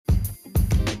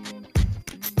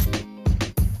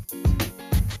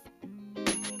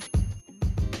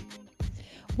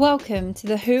Welcome to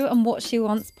the Who and What She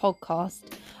Wants podcast.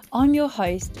 I'm your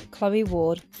host, Chloe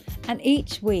Ward, and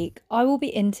each week I will be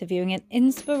interviewing an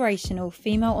inspirational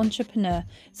female entrepreneur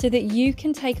so that you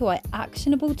can take away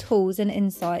actionable tools and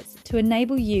insights to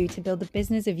enable you to build the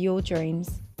business of your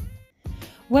dreams.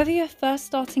 Whether you're first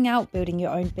starting out building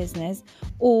your own business,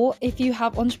 or if you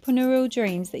have entrepreneurial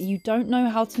dreams that you don't know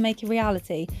how to make a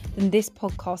reality, then this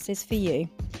podcast is for you.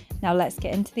 Now let's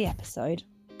get into the episode.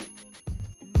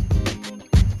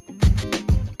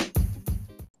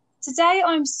 Today,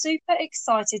 I'm super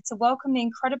excited to welcome the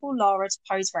incredible Lara to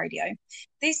Pose Radio.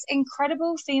 This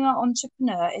incredible female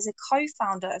entrepreneur is a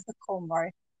co-founder of The Corn Row,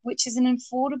 which is an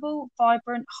affordable,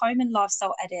 vibrant home and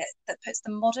lifestyle edit that puts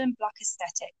the modern Black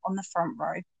aesthetic on the front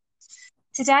row.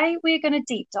 Today, we're going to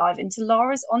deep dive into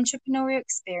Lara's entrepreneurial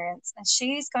experience, and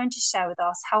she is going to share with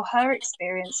us how her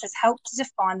experience has helped to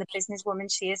define the businesswoman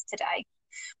she is today.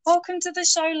 Welcome to the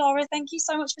show, Lara. Thank you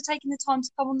so much for taking the time to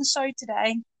come on the show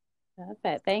today.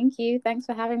 Perfect. Thank you. Thanks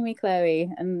for having me,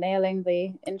 Chloe, and nailing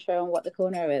the intro on what The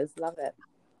Corn Row is. Love it.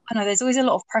 I know there's always a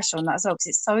lot of pressure on that as well because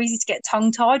it's so easy to get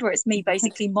tongue-tied where it's me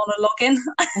basically monologuing.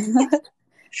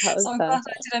 So I'm glad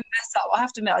I didn't mess up. I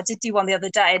have to admit, I did do one the other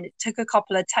day and it took a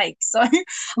couple of takes. So I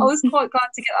was quite glad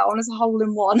to get that one as a hole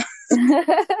in one.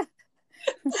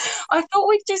 I thought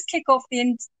we'd just kick off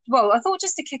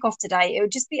just to kick off today, it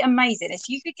would just be amazing if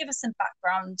you could give us some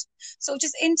background, sort of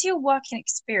just into your working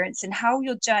experience and how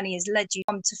your journey has led you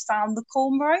to found The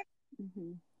Corn Row.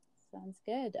 Sounds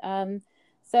good.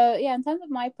 So yeah, in terms of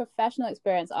my professional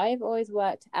experience, I've always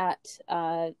worked at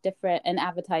in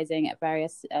advertising at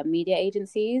various media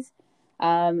agencies.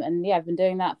 And yeah, I've been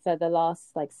doing that for the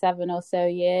last 7 or so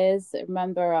years. I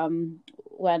remember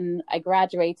when I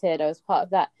graduated, I was part of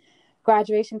that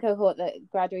graduation cohort that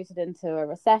graduated into a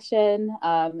recession.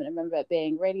 And I remember it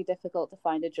being really difficult to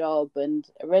find a job. And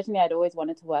originally I'd always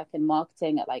wanted to work in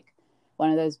marketing at one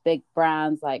of those big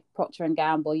brands like Procter &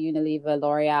 Gamble, Unilever,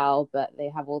 L'Oreal, but they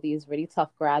have all these really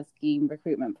tough grad scheme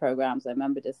recruitment programs. I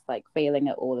remember just failing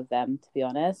at all of them, to be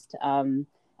honest. And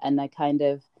I kind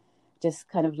of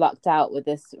lucked out with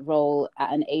this role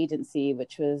at an agency,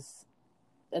 which was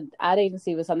an ad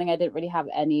agency was something I didn't really have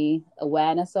any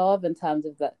awareness of, in terms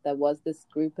of that there was this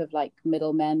group of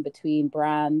middlemen between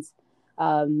brands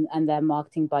and their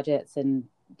marketing budgets, and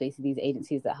basically these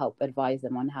agencies that help advise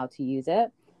them on how to use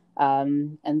it.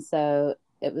 And so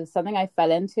it was something I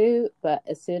fell into, but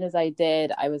as soon as I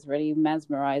did, I was really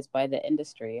mesmerized by the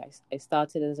industry. I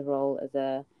started as a role as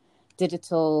a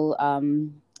digital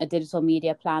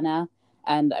media planner,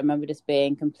 and I remember just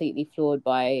being completely floored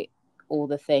by all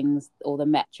the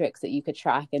metrics that you could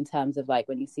track in terms of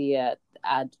when you see a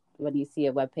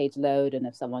web page load, and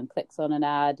if someone clicks on an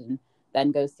ad and then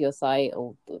goes to your site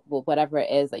or whatever it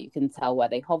is, that you can tell where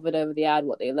they hovered over the ad,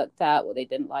 what they looked at, what they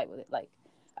didn't like,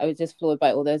 I was just floored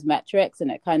by all those metrics, and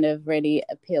it kind of really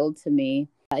appealed to me.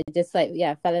 I just fell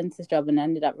into this job and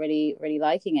ended up really, really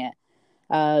liking it.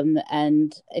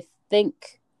 And I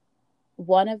think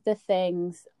one of the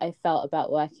things I felt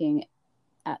about working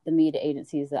at the media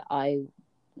agencies that I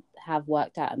have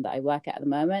worked at and that I work at the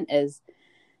moment is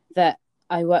that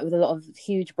I work with a lot of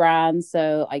huge brands.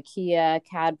 So IKEA,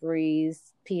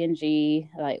 Cadbury's, P&G,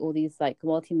 all these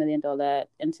multi-million-dollar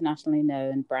internationally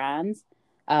known brands.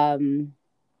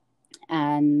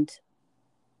 And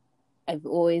I've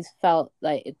always felt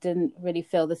it didn't really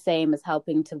feel the same as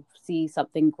helping to see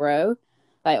something grow.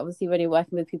 Obviously, when you're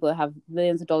working with people who have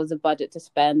millions of dollars of budget to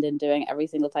spend and doing every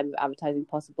single type of advertising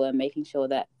possible and making sure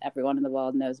that everyone in the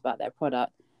world knows about their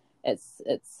product, it's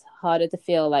harder to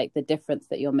feel the difference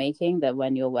that you're making than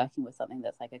when you're working with something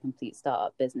that's a complete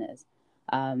startup business.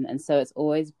 And so it's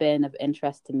always been of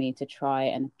interest to me to try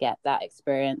and get that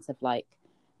experience of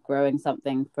growing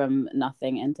something from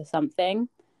nothing into something.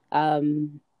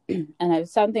 And it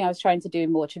was something I was trying to do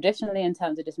more traditionally in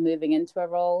terms of just moving into a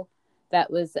role that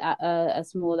was at a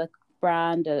smaller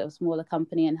brand, a smaller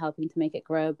company, and helping to make it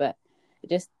grow, but it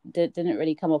just didn't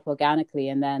really come up organically.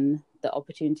 And then the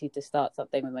opportunity to start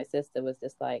something with my sister was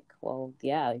just I've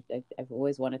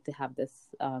always wanted to have this.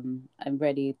 I'm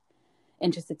really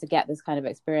interested to get this kind of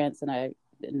experience, and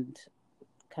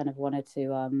kind of wanted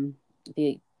to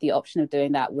the option of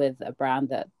doing that with a brand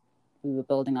that we were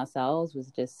building ourselves was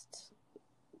just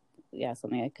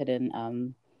something I couldn't.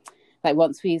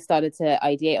 Once we started to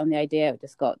ideate on the idea, it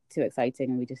just got too exciting,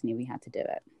 and we just knew we had to do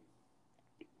it.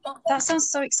 Oh, that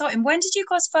sounds so exciting. When did you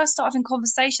guys first start having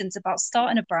conversations about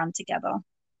starting a brand together?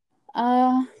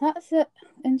 That's an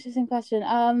interesting question.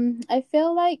 I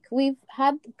feel like we've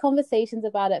had conversations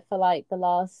about it for the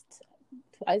last,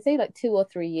 I'd say 2 or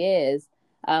 3 years.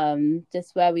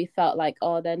 Just where we felt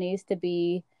there needs to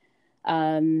be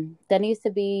There needs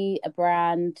to be a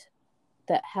brand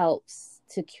that helps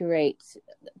to curate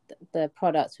the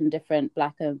products from different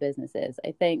Black-owned businesses.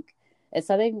 I think it's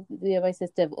something me and my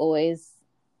sister have always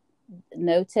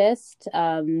noticed.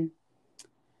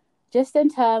 Just in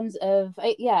terms of,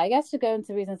 I guess to go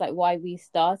into reasons like why we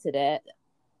started it,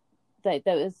 like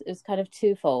it was kind of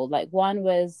twofold. Like one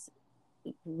was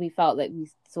we felt like we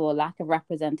saw a lack of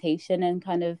representation in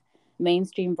kind of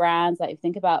mainstream brands. Like if you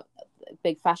think about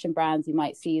big fashion brands, you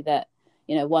might see that,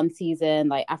 you know, one season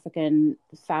like African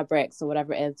fabrics or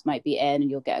whatever it is might be in, and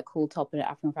you'll get a cool top in an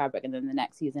African fabric, and then the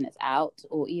next season it's out.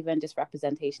 Or even just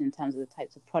representation in terms of the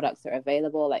types of products that are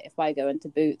available. Like if I go into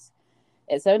Boots,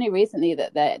 it's only recently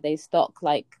that they stock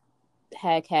like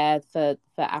hair care for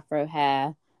Afro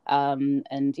hair,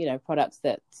 and you know, products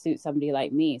that suit somebody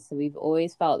like me. So we've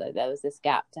always felt that there was this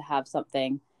gap to have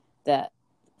something that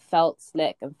felt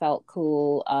slick and felt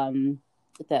cool,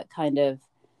 that kind of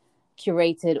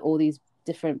curated all these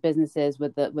different businesses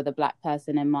with a Black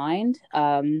person in mind.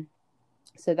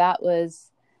 So that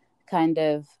was kind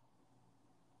of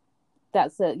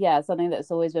something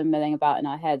that's always been milling about in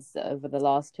our heads over the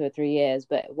last 2 or 3 years.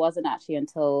 But it wasn't actually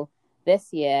until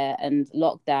this year and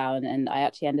lockdown, and I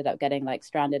actually ended up getting like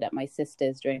stranded at my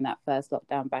sister's during that first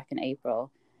lockdown back in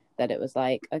April, that it was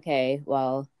like, okay,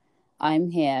 well, I'm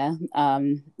here,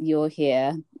 you're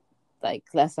here, like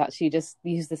let's actually just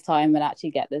use this time and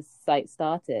actually get this site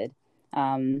started.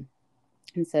 And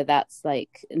so that's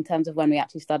like, in terms of when we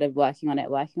actually started working on it,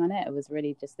 it was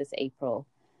really just this April.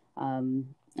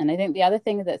 And I think the other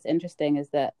thing that's interesting is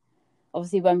that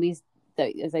obviously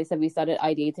as I said, we started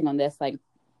ideating on this like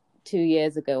 2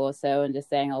 years ago or so, and just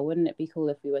saying, oh, wouldn't it be cool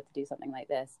if we were to do something like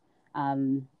this?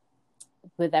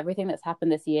 With everything that's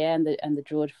happened this year and the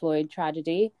George Floyd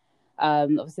tragedy,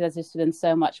 obviously there's just been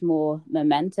so much more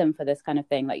momentum for this kind of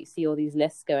thing. Like you see all these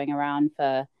lists going around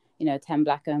for, you know, 10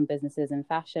 Black-owned businesses in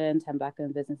fashion, 10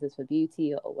 Black-owned businesses for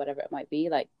beauty, or whatever it might be.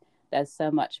 Like there's so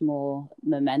much more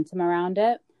momentum around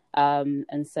it.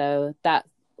 And so that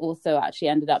also actually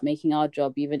ended up making our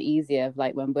job even easier.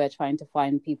 Like when we're trying to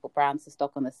find brands to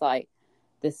stock on the site,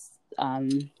 this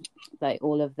like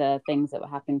all of the things that were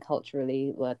happening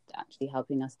culturally were actually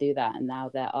helping us do that. And now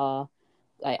there are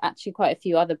like actually quite a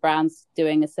few other brands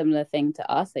doing a similar thing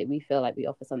to us. Like we feel like we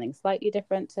offer something slightly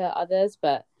different to others,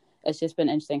 but it's just been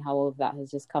interesting how all of that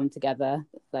has just come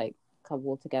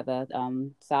all together,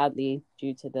 sadly,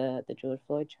 due to the George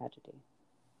Floyd tragedy.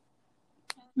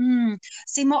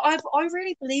 See, I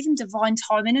really believe in divine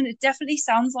timing, and it definitely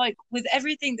sounds like with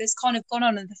everything that's kind of gone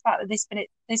on, and the fact that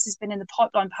this has been in the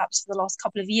pipeline perhaps for the last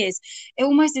couple of years, it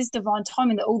almost is divine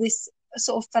timing that all this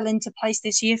sort of fell into place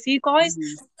this year for you guys.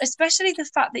 Especially the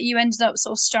fact that you ended up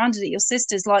sort of stranded at your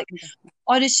sister's. Like,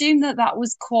 I'd assume that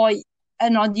was quite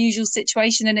an unusual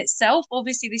situation in itself.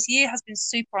 Obviously, this year has been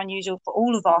super unusual for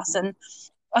all of us, and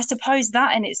I suppose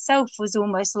that in itself was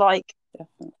almost like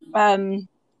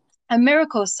a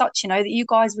miracle as such, you know, that you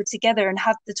guys were together and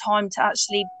had the time to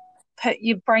actually put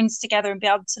your brains together and be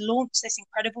able to launch this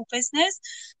incredible business.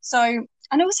 So,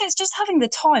 and also it's just having the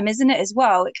time, isn't it, as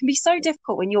well? It can be so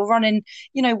difficult when you're running,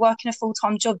 you know, working a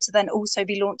full-time job to then also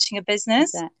be launching a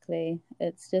business. Exactly.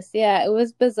 It's just, it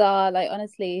was bizarre. Like,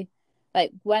 honestly,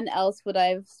 like when else would I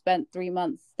have spent 3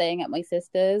 months staying at my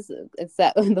sister's,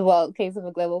 except in the case of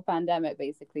a global pandemic,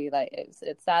 basically. Like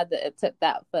it's sad that it took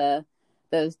that for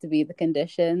those to be the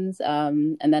conditions.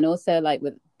 And then also like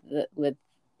with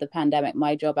the pandemic,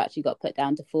 my job actually got put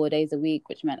down to 4 days a week,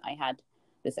 which meant I had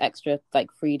this extra like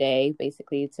free day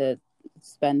basically to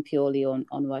spend purely on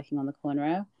working on the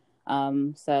cornrow.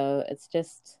 So it's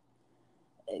just,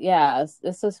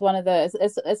 it's just one of those,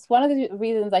 it's one of the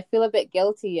reasons I feel a bit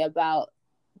guilty about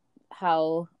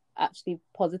how actually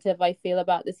positive I feel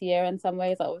about this year in some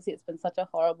ways. Like, obviously it's been such a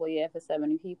horrible year for so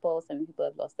many people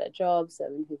have lost their jobs, so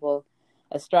many people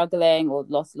are struggling or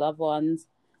lost loved ones,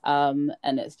 and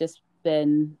it's just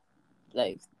been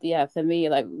like, for me,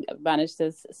 like I've managed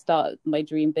to start my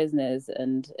dream business,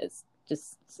 and it's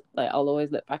just like I'll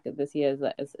always look back at this year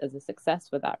as a success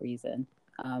for that reason.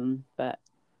 But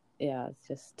it's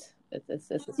just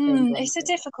it's a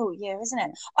difficult year, isn't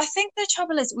it? I think the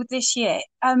trouble is with this year,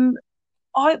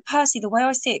 I personally, the way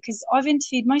I see it, because I've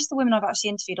interviewed most of the women I've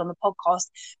actually interviewed on the podcast,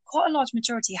 quite a large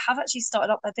majority have actually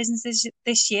started up their businesses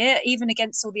this year, even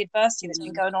against all the adversity that's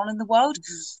been going on in the world.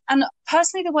 And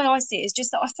personally, the way I see it is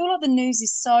just that I feel like the news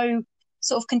is so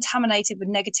sort of contaminated with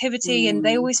negativity, and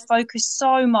they always focus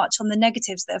so much on the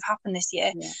negatives that have happened this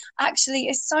year. Actually,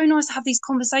 it's so nice to have these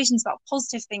conversations about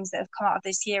positive things that have come out of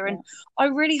this year. And I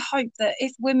really hope that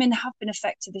if women have been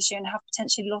affected this year and have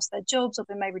potentially lost their jobs or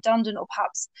been made redundant or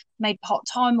perhaps made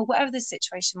part-time or whatever the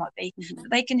situation might be, that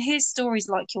they can hear stories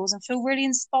like yours and feel really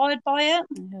inspired by it.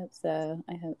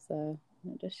 I hope so.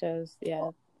 It just shows,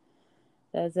 you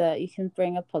can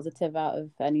bring a positive out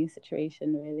of any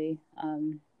situation, really.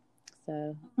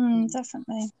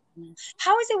 Definitely.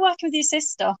 How is it working with your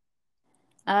sister?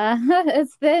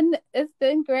 It's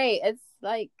been great. It's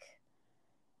like,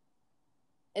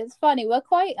 it's funny. We're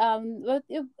quite I don't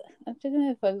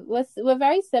know if we're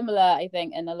very similar, I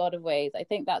think, in a lot of ways. I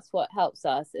think that's what helps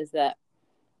us, is that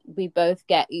we both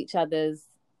get each other's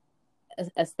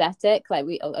aesthetic. Like,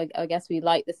 I guess we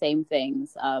like the same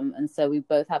things, and so we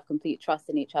both have complete trust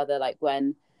in each other. Like,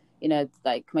 when,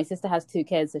 like, my sister has 2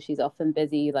 kids, so she's often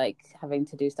busy, like, having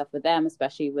to do stuff with them,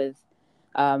 especially with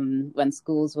when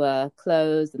schools were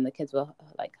closed and the kids were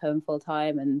like home full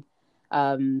time, and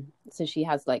so she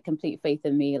has like complete faith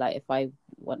in me. Like, if I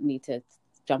need to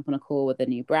jump on a call with a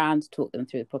new brand, talk them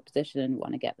through the proposition and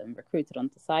want to get them recruited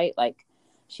onto site, like,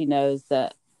 she knows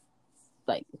that,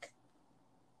 like,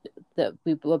 that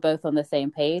we were both on the same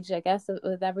page, I guess,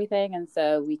 with everything. And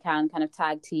so we can kind of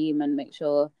tag team and make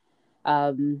sure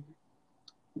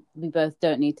we both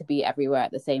don't need to be everywhere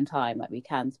at the same time. Like, we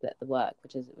can split the work,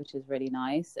 which is really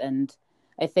nice. And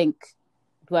I think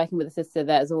working with a sister,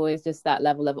 there's always just that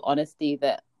level of honesty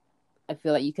that I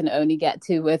feel like you can only get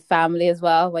to with family as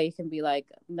well, where you can be like,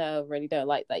 no, really don't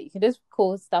like that. You can just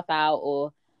call stuff out,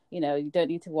 or, you don't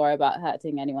need to worry about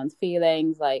hurting anyone's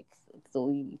feelings. Like, so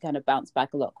you kind of bounce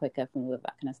back a lot quicker from all of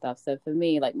that kind of stuff. So for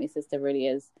me, like, my sister really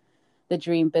is the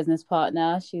dream business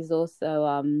partner. She's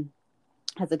also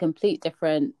has a complete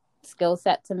different skill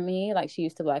set to me. Like, she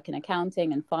used to work in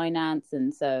accounting and finance,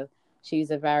 and so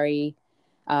she's a very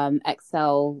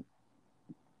Excel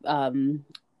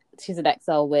she's an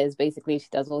Excel whiz. Basically, she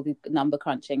does all the number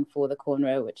crunching for the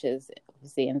cornrow, which is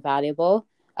obviously invaluable.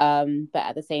 But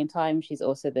at the same time, she's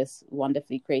also this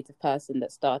wonderfully creative person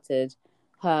that started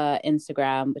her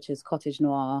Instagram, which is Cottage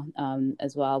Noir,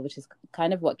 as well, which is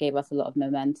kind of what gave us a lot of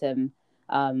momentum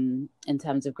in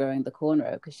terms of growing the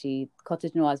cornrow, because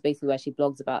Cottage Noir is basically where she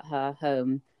blogs about her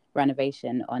home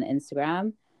renovation on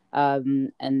Instagram.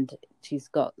 And she's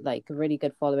got like a really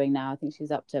good following now. I think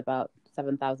she's up to about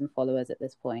 7,000 followers at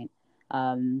this point.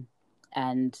 And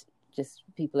just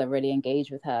people are really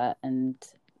engaged with her and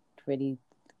really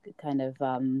kind of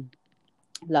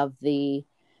love the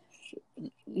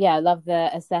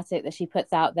aesthetic that she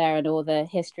puts out there and all the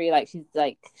history. Like,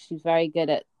 she's very good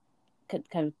at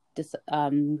kind of just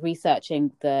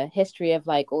researching the history of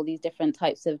like all these different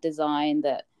types of design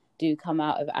that do come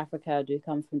out of Africa, do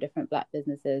come from different Black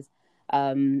businesses.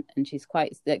 And she's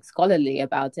quite like scholarly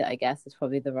about it, I guess is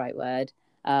probably the right word.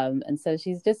 And so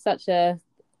she's just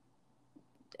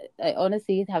I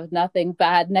honestly have nothing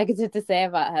negative to say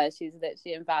about her. She's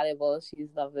literally invaluable. She's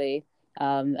lovely.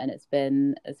 And it's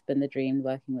been the dream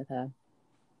working with her.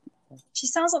 She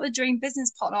sounds like the dream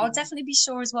business partner. I'll definitely be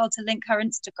sure as well to link her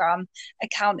Instagram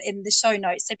account in the show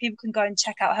notes so people can go and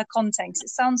check out her content. It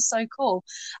sounds so cool.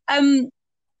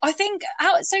 I think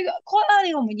quite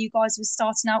early on when you guys were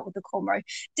starting out with the cornrow,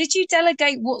 did you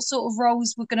delegate what sort of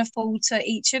roles were going to fall to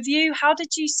each of you? How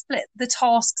did you split the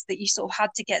tasks that you sort of had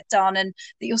to get done and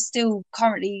that you're still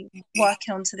currently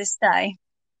working on to this day?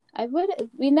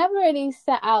 We never really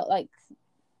set out like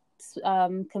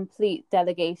complete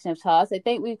delegation of tasks. I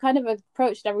think we kind of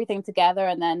approached everything together,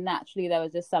 and then naturally there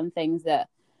was just some things that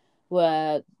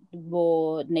were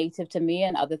more native to me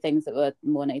and other things that were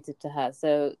more native to her.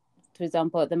 So, for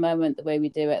example, at the moment, the way we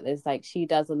do it is like she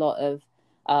does a lot of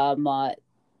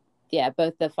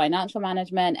both the financial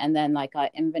management and then like our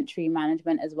inventory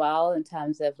management as well, in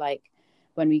terms of like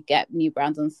when we get new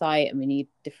brands on site and we need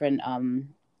different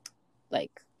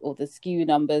like all the SKU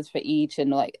numbers for each, and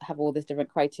like have all this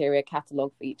different criteria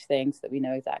catalog for each thing so that we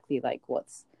know exactly like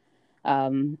what's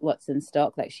in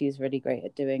stock. Like, she's really great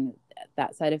at doing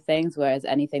that side of things, whereas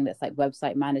anything that's like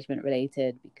website management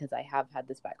related, because I have had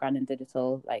this background in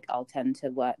digital, like I'll tend to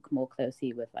work more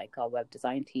closely with like our web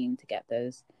design team to get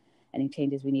any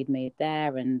changes we need made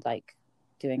there, and like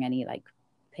doing any like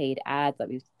paid ads. Like,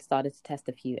 we've started to test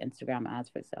a few Instagram ads,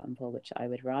 for example, which I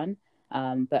would run,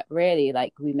 but really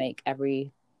like we make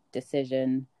every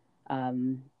decision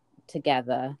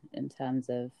together in terms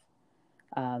of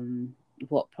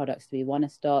what products do we want to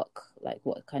stock, like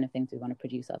what kind of things do we want to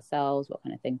produce ourselves, what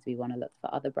kind of things do we want to look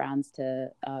for other brands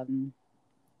to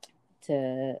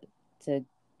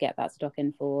get that stock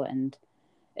in for. And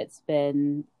it's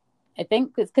been I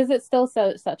think it's because it's still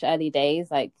such early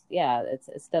days. Like, yeah, it's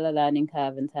still a learning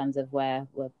curve in terms of where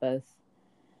we're both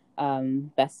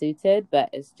best suited. But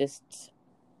it's just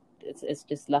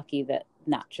lucky that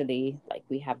naturally, like,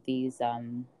 we have these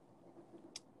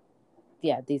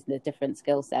these different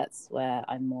skill sets where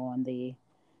I'm more on the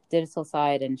digital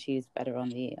side and she's better on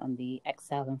the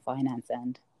Excel and finance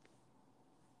end.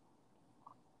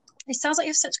 It sounds like you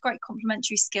have such great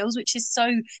complementary skills, which is so,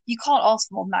 you can't ask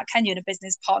for more than that, can you, in a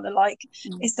business partner? Like,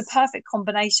 it's the perfect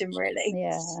combination, really.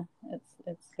 Yeah,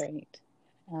 it's great.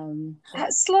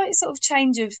 A slight sort of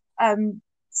change of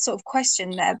sort of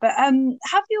question there, but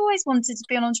have you always wanted to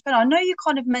be an entrepreneur? I know you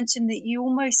kind of mentioned that you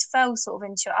almost fell sort of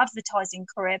into your advertising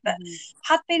career, but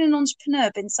had being an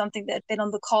entrepreneur been something that had been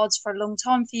on the cards for a long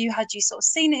time for you? Had you sort of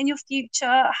seen it in your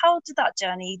future? How did that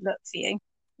journey look for you?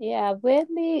 Yeah,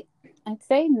 weirdly, I'd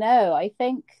say no. I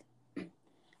think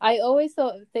I always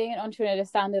thought being an entrepreneur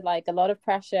just sounded like a lot of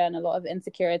pressure and a lot of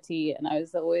insecurity. And I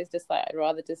was always just like, I'd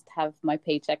rather just have my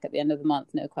paycheck at the end of the month,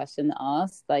 no question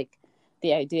asked. Like,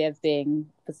 the idea of being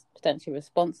potentially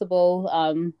responsible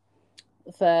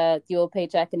for your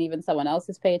paycheck and even someone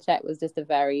else's paycheck was just a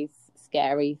very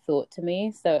scary thought to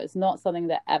me. So it's not something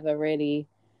that ever really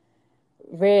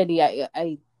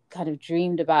I kind of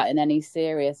dreamed about in any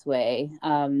serious way.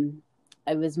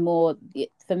 It was more,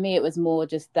 for me, it was more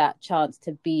just that chance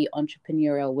to be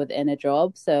entrepreneurial within a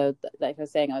job. So like I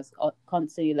was saying, I was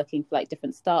constantly looking for like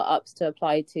different startups to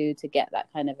apply to get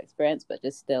that kind of experience, but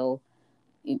just still,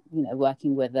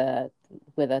 working with a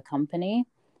company.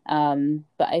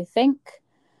 But I think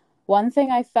one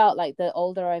thing I felt like the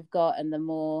older I've got and the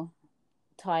more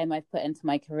time I've put into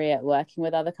my career working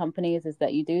with other companies is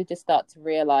that you do just start to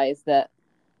realize that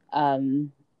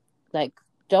like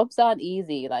jobs aren't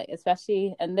easy, like,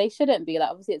 especially, and they shouldn't be. Like,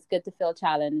 obviously it's good to feel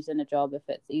challenged in a job. If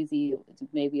it's easy,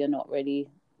 maybe you're not really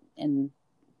in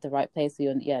the right place, so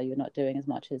you're not doing as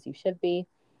much as you should be.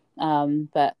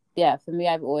 But yeah, for me,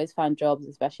 I've always found jobs,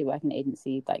 especially working in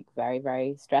agency, like very,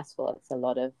 very stressful. It's a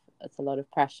lot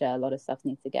of pressure, a lot of stuff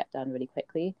needs to get done really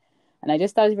quickly. And I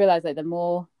just started to realize, like, the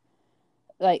more,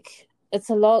 like, it's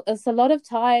a lot of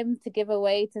time to give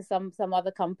away to some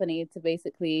other company to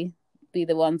basically be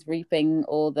the ones reaping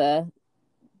all the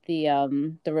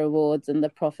rewards and the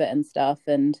profit and stuff.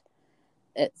 And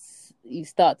you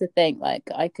start to think, like,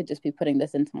 I could just be putting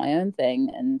this into my own thing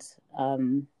and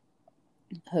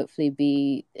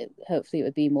hopefully it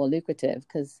would be more lucrative,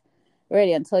 because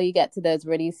really, until you get to those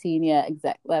really senior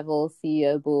exec level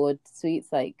CEO board suites,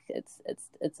 like,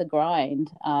 it's a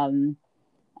grind.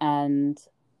 And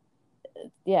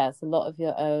yeah, it's a lot of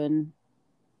your own,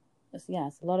 it's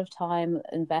a lot of time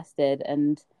invested.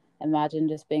 And imagine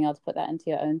just being able to put that into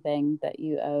your own thing that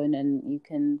you own and you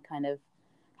can kind of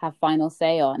have final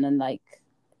say on. And like,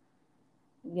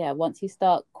 yeah, once you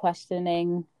start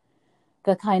questioning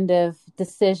the kind of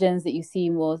decisions that you see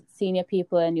more senior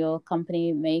people in your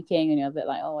company making, and you're a bit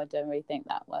like, oh, I don't really think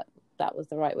that was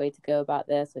the right way to go about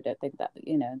this. I don't think that,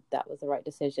 that was the right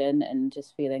decision. And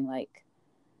just feeling like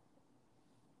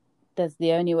there's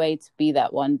the only way to be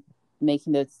that one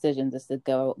making those decisions is to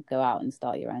go out and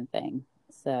start your own thing.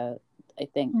 So I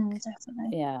think,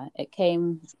 definitely. yeah, it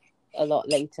came a lot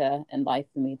later in life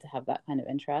for me to have that kind of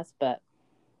interest, but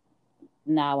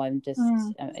now I'm just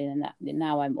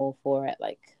now I'm all for it.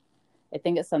 Like, I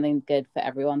think it's something good for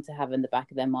everyone to have in the back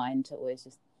of their mind, to always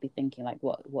just be thinking, like,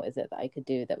 what is it that I could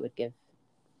do that would give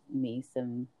me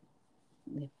some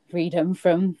freedom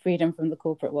from the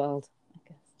corporate world.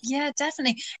 Yeah,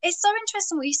 definitely. It's so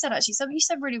interesting what you said, actually. Something you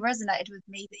said really resonated with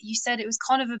me, that you said it was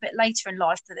kind of a bit later in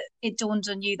life that it dawned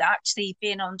on you that actually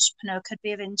being an entrepreneur could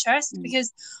be of interest.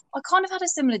 Because I kind of had a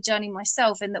similar journey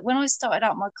myself, in that when I started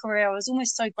out my career, I was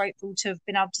almost so grateful to have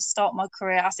been able to start my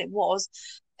career as it was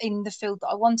in the field that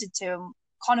I wanted to, and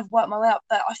kind of work my way up.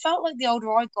 But I felt like the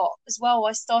older I got as well,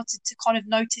 I started to kind of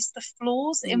notice the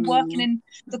flaws in working in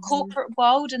the corporate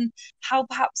world, and how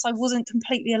perhaps I wasn't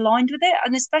completely aligned with it.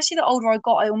 And especially the older I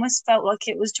got, I almost felt like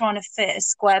it was trying to fit a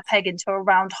square peg into a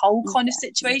round hole kind of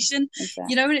situation.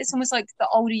 Exactly. And it's almost like the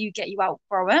older you get, you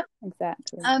outgrow it.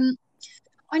 Exactly.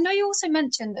 I know you also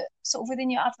mentioned that sort of within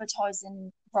your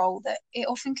advertising role that it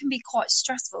often can be quite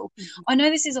stressful. I know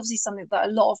this is obviously something that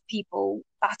a lot of people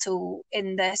battle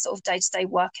in their sort of day-to-day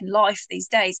work and life these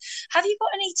days. Have you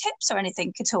got any tips or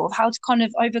anything at all of how to kind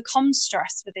of overcome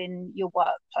stress within your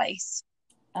workplace?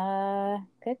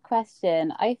 Good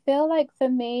question. I feel like for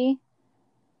me,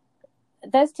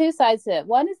 there's two sides to it.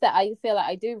 One is that I feel like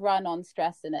I do run on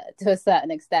stress in it to a certain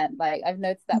extent. Like, I've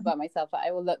noticed that about myself, that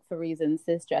I will look for reasons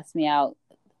to stress me out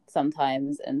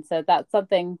sometimes. And so that's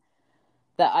something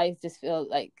that I just feel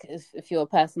like if you're a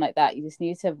person like that, you just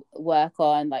need to work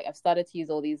on, like, I've started to use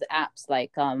all these apps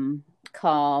like Calm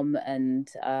and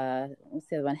what's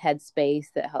the other one,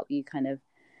 Headspace, that help you kind of,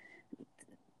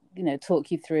 you know, talk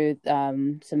you through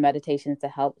some meditations to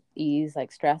help ease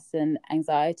like stress and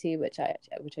anxiety, which I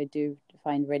do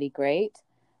find really great.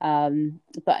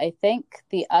 But I think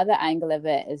the other angle of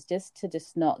it is just to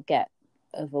not get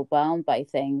overwhelmed by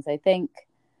things. I think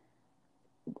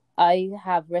I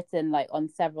have written like on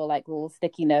several like little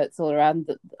sticky notes all around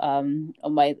the, on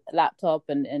my laptop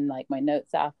and in like my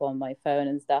notes app on my phone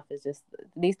and stuff. Is just, at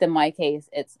least in my case,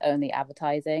 it's only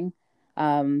advertising.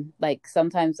 Like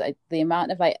sometimes the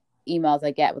amount of like emails I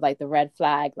get with like the red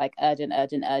flag, like urgent,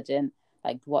 urgent, urgent,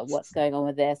 like what's going on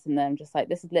with this, and then I'm just like,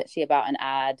 this is literally about an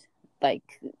ad.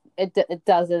 Like it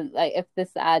doesn't, like, if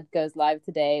this ad goes live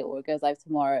today or it goes live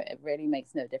tomorrow, it really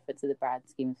makes no difference to the grand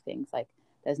scheme of things. Like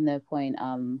there's no point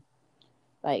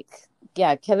like,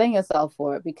 yeah, killing yourself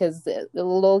for it, because it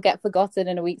will all get forgotten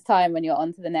in a week's time when you're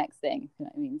on to the next thing. You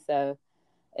know what I mean? So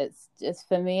it's just,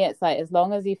 for me, it's like, as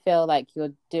long as you feel like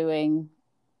you're doing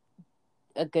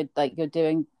a good, like you're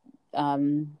doing,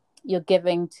 you're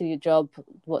giving to your job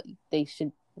what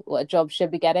a job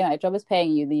should be getting. Like, a job is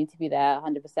paying you, you need to be there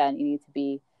 100%. You need to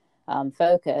be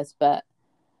focused, but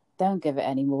don't give it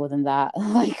any more than that.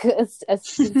 Like it's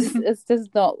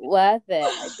just not worth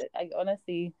it. I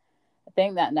honestly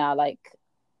think that now, like,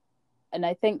 and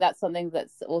I think that's something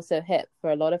that's also hit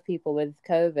for a lot of people with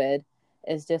COVID,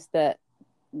 is just that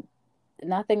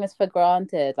nothing is for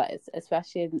granted. Like,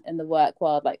 especially in the work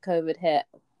world, like COVID hit,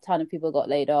 a ton of people got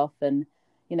laid off, and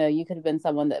you know, you could have been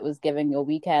someone that was giving your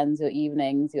weekends, your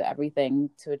evenings, your everything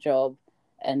to a job,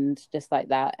 and just like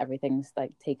that, everything's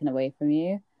like taken away from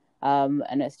you.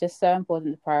 And it's just so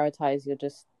important to prioritize your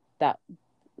just that,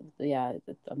 yeah,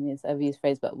 I mean, it's an overused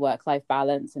phrase, but work-life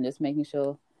balance, and just making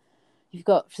sure you've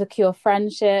got secure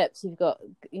friendships, you've got,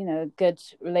 you know, good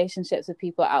relationships with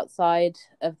people outside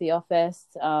of the office,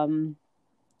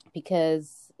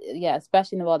 because, yeah,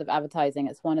 especially in the world of advertising,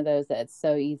 it's one of those that it's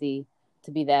so easy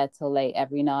to be there till late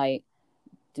every night,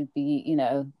 to be, you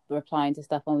know, replying to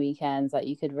stuff on weekends. Like,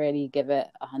 you could really give it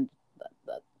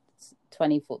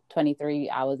 23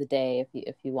 hours a day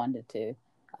if you wanted to,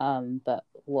 but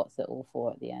what's it all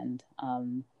for at the end?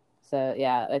 So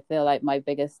yeah, I feel like my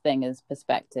biggest thing is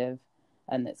perspective,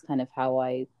 and it's kind of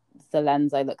it's the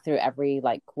lens I look through every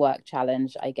like work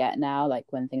challenge I get now. Like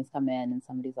when things come in and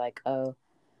somebody's like, oh,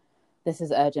 this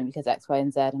is urgent because X, Y,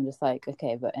 and Z, I'm just like,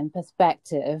 okay, but in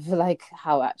perspective, like,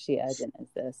 how actually urgent is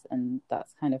this? And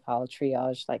that's kind of how I'll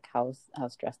triage like how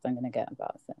stressed I'm going to get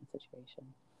about a certain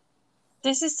situation.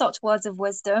 This is such words of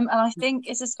wisdom, and I think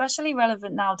it's especially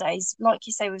relevant nowadays, like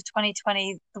you say, with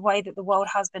 2020, the way that the world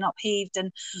has been upheaved.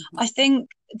 And I think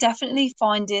definitely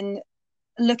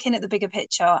looking at the bigger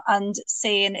picture and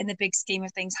seeing in the big scheme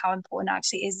of things how important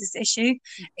actually is this issue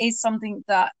is something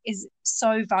that is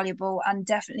so valuable, and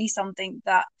definitely something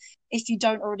that if you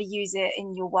don't already use it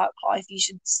in your work life, you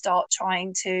should start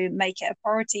trying to make it a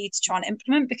priority to try and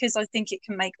implement, because I think it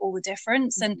can make all the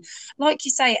difference. And like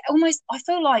you say, I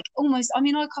feel like I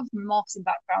mean, I come from a marketing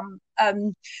background,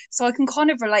 so I can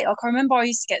kind of relate. Like, I remember I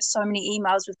used to get so many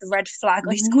emails with the red flag.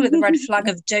 I used to call it the red flag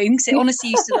of doom, because it honestly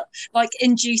used to like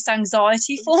induce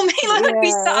anxiety for me. Like, I'd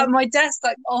be sat at my desk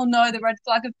like, oh no, the red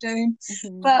flag of doom.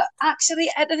 But actually,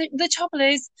 the trouble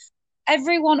is,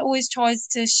 everyone always tries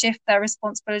to shift their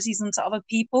responsibilities onto other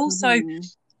people. So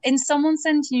in someone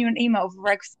sending you an email with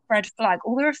a red flag,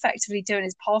 all they're effectively doing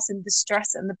is passing the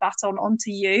stress and the baton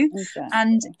onto you. Exactly.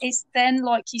 And it's then,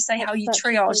 like you say, how you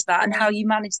triage that and how you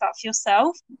manage that for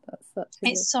yourself.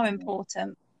 It's so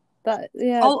important. That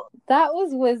was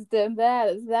wisdom there.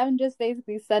 It's them just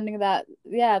basically sending that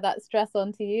stress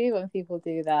onto you when people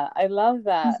do that. I love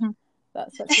that.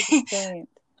 That's such a good point.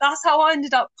 That's how I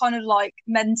ended up kind of like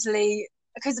mentally,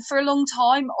 because for a long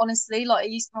time, honestly, like,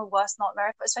 it used to be my worst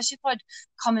nightmare, but especially if I'd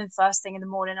come in first thing in the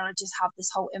morning and I'd just have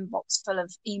this whole inbox full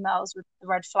of emails with the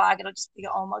red flag, and I'd just be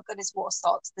like, oh my goodness, what a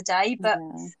start to the day. But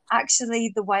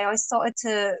actually, the way I started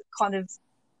to kind of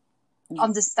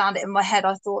understand it in my head,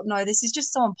 I thought, no, this is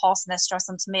just someone passing their stress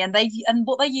onto me. And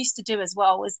what they used to do as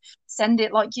well was send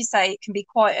it, like you say, it can be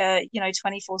quite a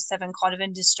 24/7 kind of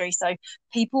industry, so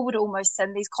people would almost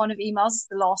send these kind of emails as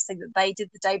the last thing that they did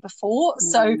the day before.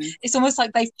 So it's almost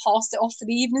like they've passed it off for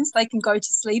the evening so they can go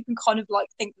to sleep and kind of like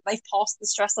think that they've passed the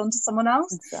stress on to someone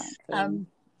else. Exactly.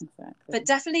 But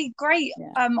definitely great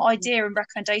idea and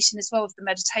recommendation as well of the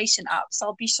meditation apps.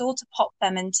 I'll be sure to pop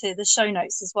them into the show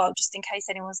notes as well, just in case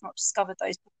anyone's not discovered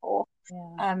those before.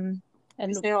 And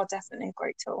they are definitely a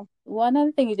great tool. One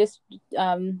other thing you just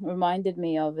reminded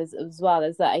me of as well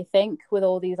is that I think with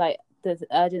all these like the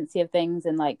urgency of things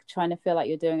and like trying to feel like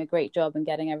you're doing a great job and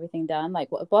getting everything done.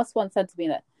 Like what a boss once said to me,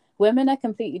 that women are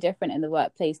completely different in the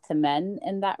workplace to men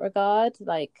in that regard.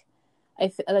 Like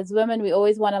if as women we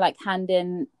always want to like hand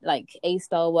in like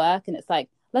A-star work, and it's like,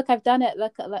 look, I've done it,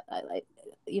 look like,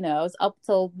 you know, I was up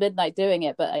till midnight doing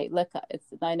it, but like, look, it's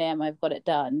 9 a.m, I've got it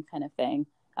done, kind of thing.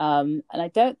 And I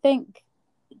don't think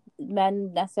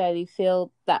men necessarily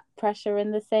feel that pressure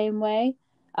in the same way.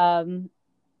 It's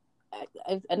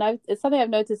something I've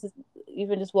noticed is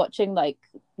even just watching like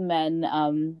men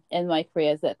in my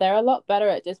career, is that they're a lot better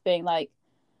at just being like,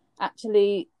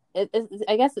 actually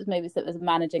I guess it's maybe it's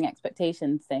managing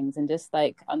expectations things, and just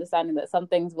like understanding that some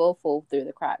things will fall through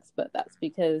the cracks, but that's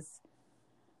because,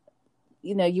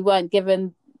 you know, you weren't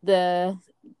given the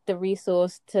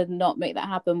resource to not make that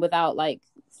happen without like,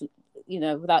 you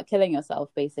know, without killing yourself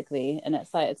basically. And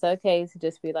it's like, it's okay to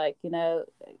just be like, you know,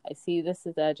 I see this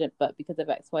is urgent, but because of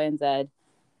X, Y, and Z,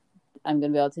 I'm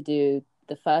going to be able to do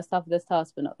the first half of this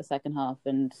task but not the second half,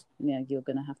 and you know, you're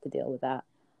going to have to deal with that.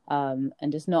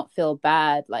 And just not feel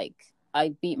bad. Like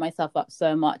I beat myself up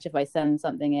so much if I send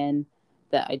something in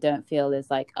that I don't feel is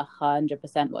like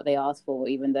 100% what they asked for,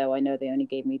 even though I know they only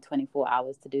gave me 24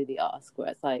 hours to do the ask, where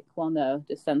it's like, well, no,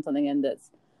 just send something in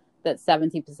that's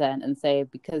 70% and say,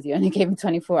 because you only gave me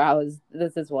 24 hours,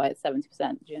 this is why it's 70%.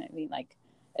 Do you know what I mean? Like,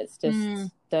 it's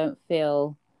just don't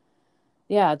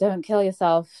kill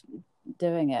yourself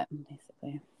doing it,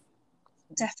 basically.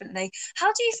 Definitely. How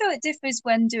do you feel it differs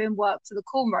when doing work for the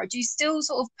Cornrow? Do you still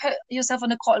sort of put yourself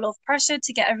under quite a lot of pressure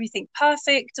to get everything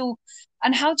perfect, or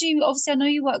and how do you, obviously I know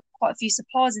you work with quite a few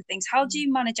suppliers and things, how do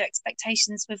you manage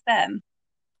expectations with them?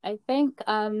 I think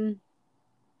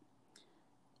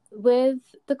with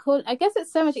the corn, I guess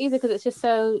it's so much easier because it's just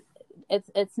so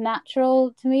it's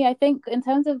natural to me. I think in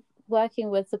terms of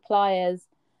working with suppliers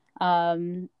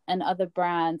and other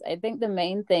brands, I think the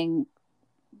main thing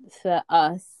for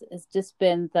us has just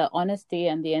been the honesty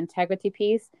and the integrity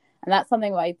piece, and that's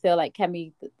something where I feel like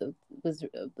Kemi was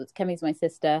Kemi's my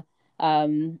sister,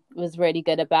 was really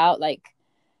good about. Like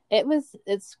it was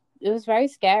very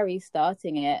scary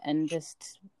starting it, and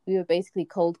just we were basically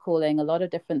cold calling a lot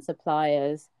of different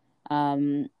suppliers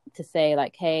to say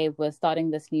like, hey, we're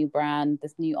starting this new brand,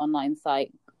 this new online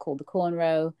site called the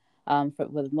Cornrow,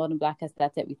 with modern black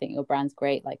aesthetic. We think your brand's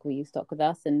great, like will you stock with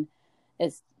us? And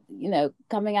it's, you know,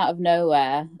 coming out of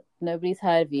nowhere, nobody's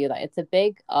heard of you. Like it's a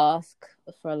big ask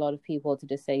for a lot of people to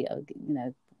just say, oh, you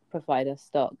know, provide us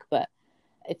stock. But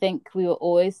I think we were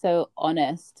always so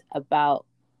honest about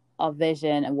our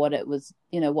vision and what it was,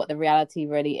 you know, what the reality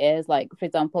really is. Like, for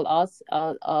example,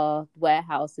 our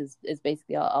warehouse is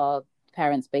basically our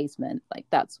parents' basement. Like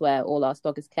that's where all our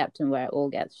stock is kept and where it all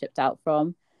gets shipped out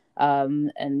from.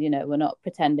 And you know, we're not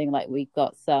pretending like we're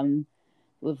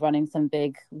running some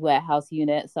big warehouse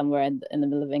unit somewhere in the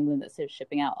middle of England that's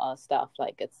shipping out our stuff.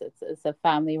 Like it's a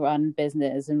family run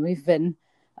business, and we've been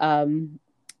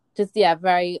just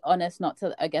very honest, not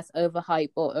to, I guess,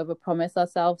 overhype or overpromise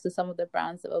ourselves to some of the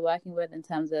brands that we're working with in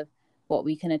terms of what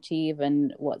we can achieve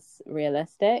and what's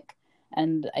realistic.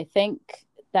 And I think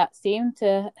that seemed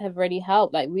to have really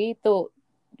helped. Like we thought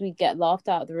we'd get laughed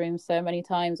out of the room so many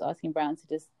times asking brands to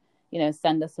just, you know,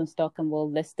 send us some stock and we'll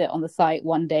list it on the site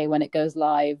one day when it goes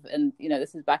live. And, you know,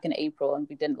 this is back in April and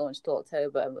we didn't launch till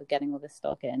October and we're getting all this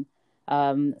stock in.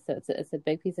 So it's a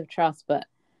big piece of trust. But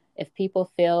if people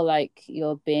feel like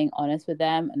you're being honest with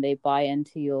them and they buy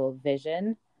into your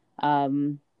vision,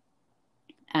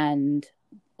 and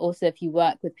also if you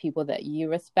work with people that you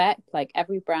respect, like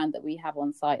every brand that we have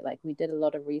on site, like we did a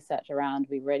lot of research around,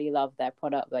 we really love their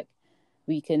product. Like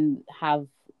we can have,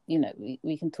 you know,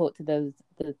 we can talk to the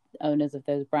owners of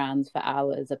those brands for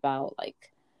hours about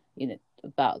like, you know,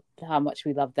 about how much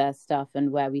we love their stuff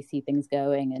and where we see things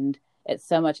going. And it's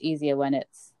so much easier when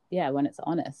it's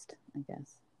honest, I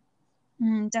guess.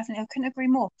 Definitely, I couldn't agree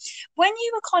more. When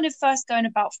you were kind of first going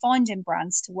about finding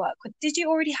brands to work with, did you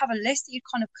already have a list that you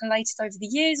kind of collated over the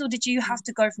years, or did you have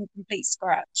to go from complete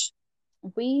scratch?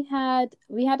 We had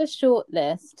a short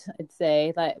list, I'd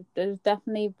say. Like there's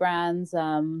definitely brands,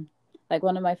 like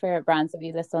one of my favorite brands that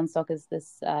we list on stock is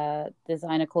this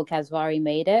designer called Kasvari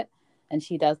Made It, and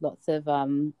she does lots of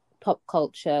pop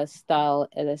culture style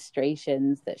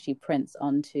illustrations that she prints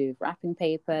onto wrapping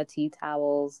paper, tea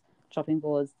towels, chopping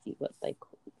boards, like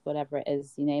whatever it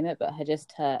is, you name it. But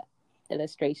her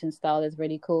illustration style is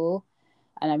really cool.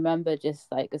 And I remember just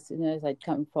like as soon as I'd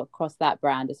come across that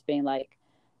brand, just being like,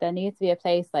 there needs to be a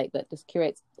place like that just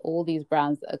curates all these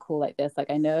brands that are cool like this. Like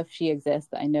I know if she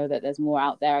exists, I know that there's more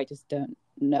out there. I just don't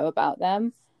know about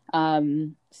them.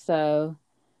 So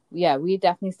yeah, we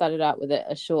definitely started out with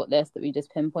a short list that we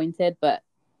just pinpointed, but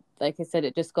like I said,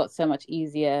 it just got so much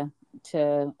easier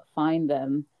to find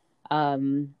them,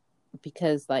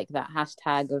 because like that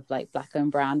hashtag of like Black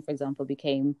owned brand, for example,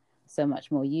 became so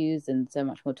much more used and so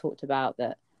much more talked about,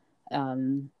 that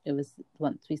it was,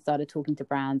 once we started talking to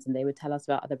brands and they would tell us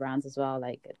about other brands as well,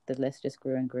 like the list just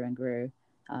grew and grew and grew.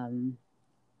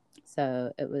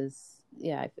 So it was,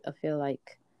 yeah, I feel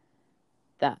like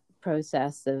that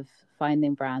process of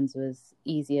finding brands was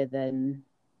easier than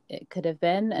it could have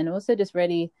been, and also just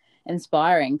really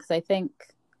inspiring, because I think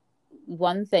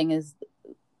one thing is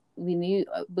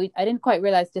I didn't quite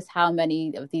realize just how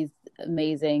many of these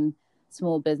amazing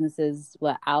small businesses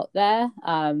were out there,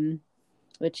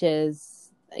 which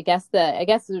is which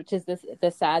is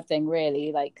the sad thing,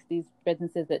 really. Like these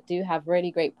businesses that do have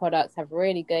really great products, have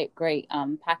really great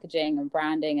packaging and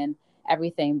branding and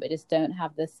everything, but just don't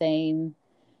have the same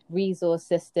resource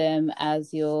system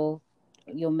as your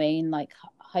main like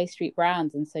high street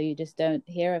brands, and so you just don't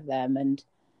hear of them. And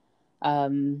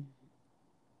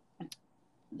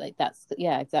like that's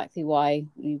exactly why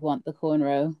we want the Corn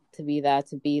Row to be there,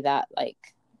 to be that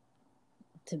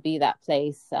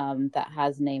place that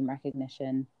has name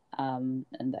recognition, and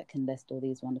that can list all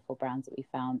these wonderful brands that we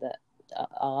found that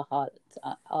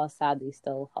are sadly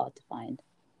still hard to find.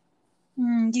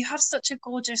 You have such a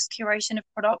gorgeous curation of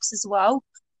products as well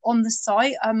on the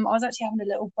site. I was actually having a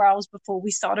little browse before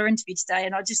we started our interview today,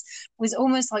 and I just was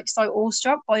almost like so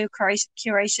awestruck by your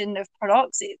curation of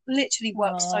products. It literally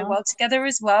works so well together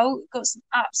as well. Got some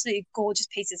absolutely gorgeous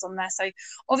pieces on there. So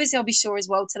obviously I'll be sure as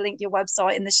well to link your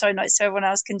website in the show notes so everyone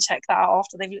else can check that out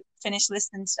after they've finished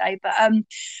listening today. But out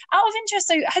of interest,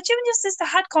 so had you and your sister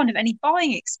had kind of any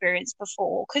buying experience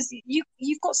before? Because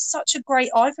you've got such a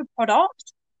great eye for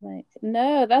product. Like,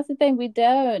 no, that's the thing, we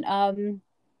don't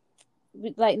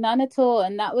like none at all,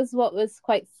 and that was what was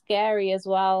quite scary as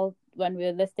well when we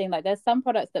were listing. Like there's some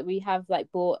products that we have like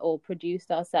bought or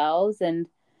produced ourselves, and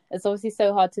it's obviously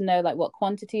so hard to know like what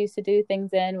quantities to do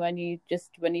things in when you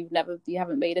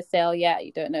haven't made a sale yet.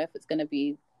 You don't know if it's going to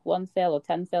be 1 sale or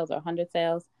 10 sales or 100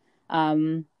 sales,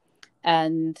 and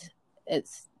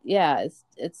it's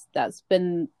that's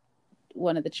been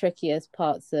one of the trickiest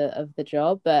parts of the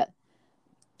job. But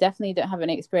definitely don't have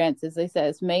any experience. As I said,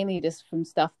 it's mainly just from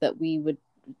stuff that we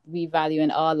value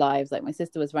in our lives. Like my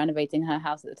sister was renovating her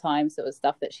house at the time, so it was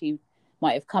stuff that she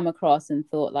might have come across and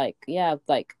thought like, yeah,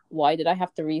 like why did I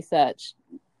have to research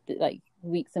like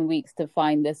weeks and weeks to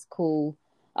find this cool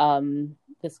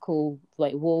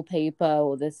like wallpaper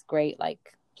or this great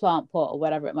like plant pot or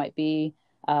whatever it might be.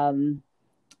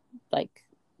 Like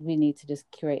we need to just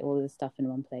curate all of this stuff in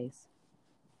one place.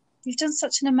 You've done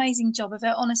such an amazing job of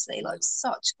it, honestly, like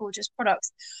such gorgeous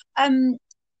products.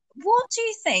 What do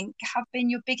you think have been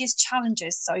your biggest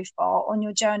challenges so far on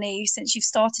your journey since you've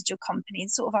started your company and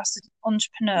sort of as an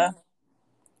entrepreneur?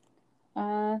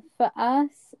 For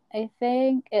us, I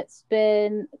think it's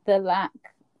been the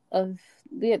lack of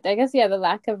the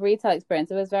lack of retail experience.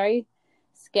 It was very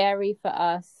scary for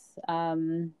us,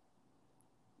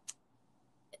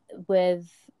 with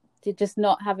just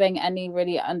not having any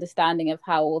really understanding of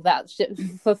how all that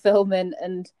fulfillment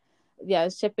and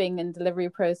shipping and delivery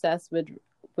process would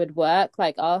work.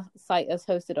 Like our site is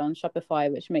hosted on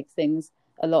Shopify, which makes things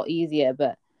a lot easier,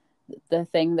 but the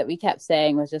thing that we kept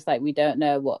saying was just like, we don't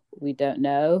know what we don't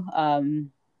know,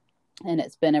 and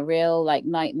it's been a real like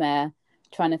nightmare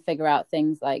trying to figure out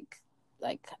things like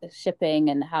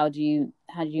shipping and how do you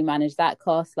manage that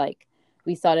cost. Like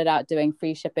we started out doing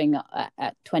free shipping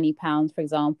at £20, for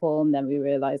example, and then we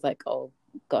realized like, oh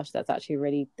gosh, that's actually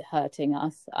really hurting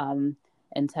us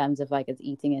in terms of like it's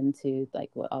eating into like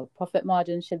what our profit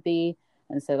margin should be.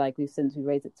 And so like since we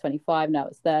raised it to 25, now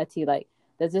it's 30. Like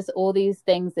there's just all these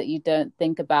things that you don't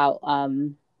think about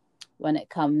when it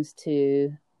comes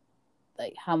to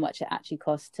like how much it actually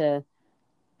costs to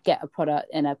get a product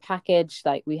in a package.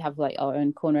 Like we have like our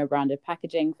own Corn Row branded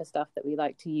packaging for stuff that we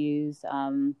like to use,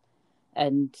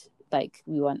 and like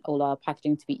we want all our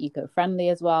packaging to be eco-friendly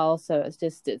as well. So it's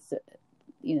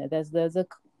there's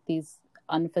these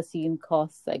unforeseen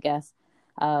costs, I guess,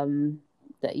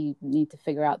 that you need to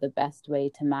figure out the best way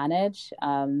to manage.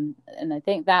 And I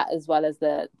think that, as well as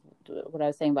what I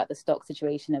was saying about the stock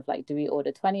situation of like, do we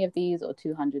order 20 of these or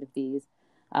 200 of these?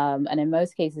 And in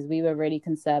most cases we were really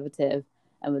conservative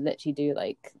and would literally do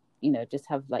like, just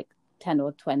have like 10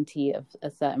 or 20 of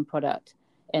a certain product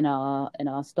in our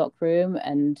stock room.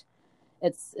 And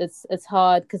it's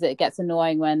hard because it gets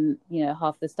annoying when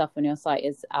half the stuff on your site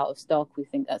is out of stock. We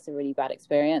think that's a really bad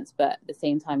experience, but at the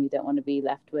same time you don't want to be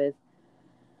left with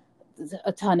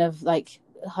a ton of like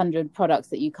 100 products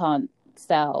that you can't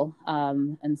sell.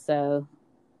 And so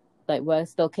like we're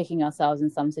still kicking ourselves in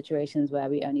some situations where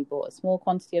we only bought a small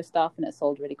quantity of stuff and it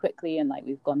sold really quickly, and like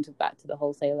we've gone back to the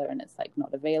wholesaler and it's like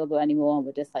not available anymore, and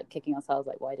we're just like kicking ourselves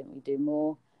like, why didn't we do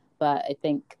more? But I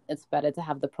think it's better to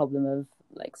have the problem of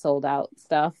like sold out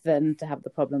stuff than to have the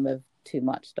problem of too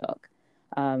much stock.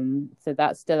 So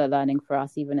that's still a learning for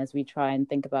us, even as we try and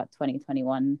think about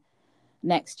 2021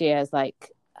 next year, is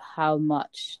like how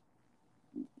much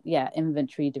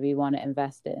inventory do we want to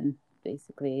invest in,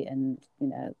 basically, and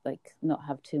like not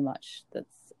have too much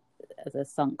that's as a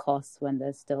sunk cost when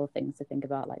there's still things to think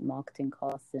about, like marketing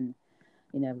costs. And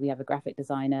we have a graphic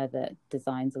designer that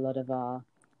designs a lot of our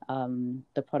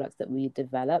the products that we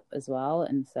develop as well,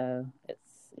 and so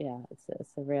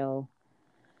it's a real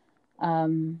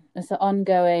it's an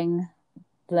ongoing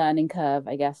learning curve,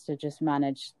 I guess, to just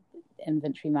manage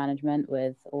inventory management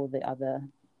with all the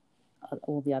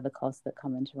other costs that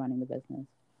come into running the business.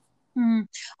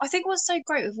 I think what's so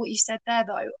great with what you said there,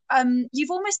 though,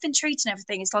 you've almost been treating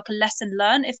everything as like a lesson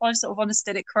learned, if I've sort of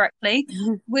understood it correctly,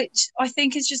 which I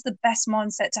think is just the best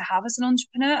mindset to have as an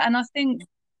entrepreneur. And I think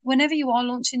whenever you are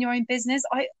launching your own business,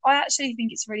 I actually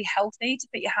think it's really healthy to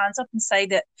put your hands up and say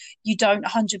that you don't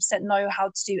 100% know how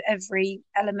to do every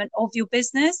element of your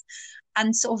business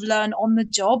and sort of learn on the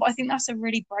job. I think that's a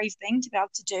really brave thing to be able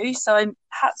to do. So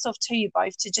hats off to you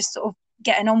both to just sort of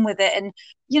getting on with it and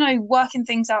working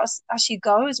things out as you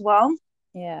go as well.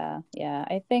 Yeah,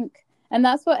 I think, and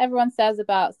that's what everyone says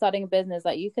about starting a business.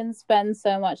 Like, you can spend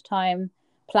so much time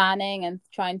planning and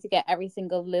trying to get every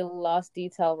single little last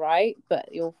detail right, but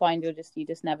you'll find you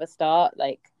just never start.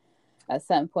 Like, at a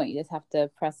certain point you just have to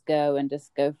press go and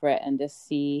just go for it and just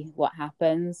see what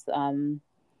happens.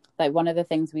 Like, one of the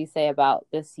things we say about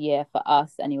this year for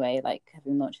us anyway, like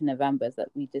having launched in November, is that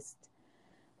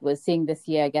we're seeing this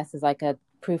year, I guess, as like a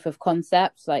proof of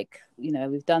concept. Like,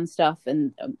 we've done stuff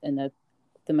in the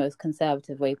most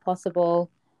conservative way possible,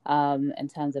 in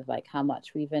terms of like how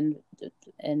much we've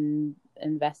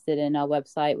invested in our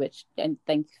website, which, and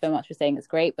thank you so much for saying it's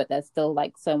great, but there's still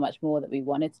like so much more that we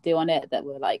wanted to do on it, that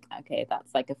we're like, okay,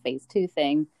 that's like a phase 2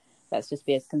 thing. Let's just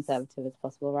be as conservative as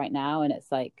possible right now. And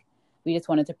it's like, we just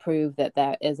wanted to prove that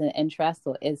there is an interest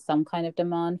or is some kind of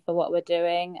demand for what we're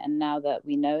doing. And now that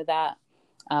we know that,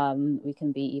 we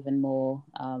can be even more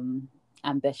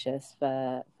ambitious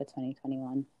for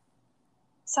 2021.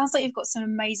 Sounds like you've got some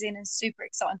amazing and super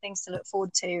exciting things to look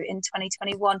forward to in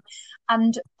 2021.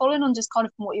 And following on just kind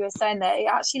of from what you were saying there, it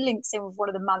actually links in with one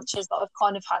of the mantras that I've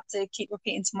kind of had to keep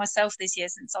repeating to myself this year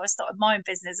since I started my own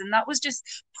business. And that was just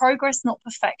progress, not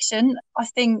perfection. I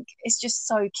think it's just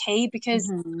so key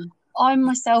because I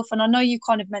myself, and I know you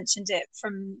kind of mentioned it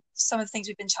from some of the things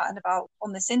we've been chatting about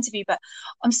on this interview, but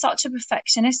I'm such a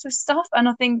perfectionist with stuff. And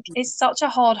I think it's such a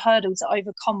hard hurdle to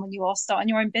overcome when you are starting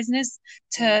your own business,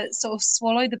 to sort of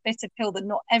swallow the bitter pill that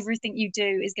not everything you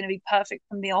do is going to be perfect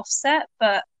from the offset,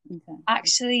 but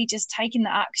actually just taking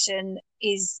the action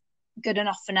is good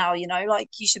enough for now.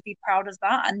 Like, you should be proud of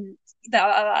that, and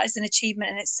that is an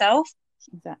achievement in itself.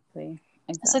 Exactly.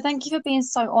 So thank you for being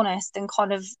so honest and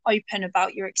kind of open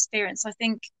about your experience. I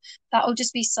think that will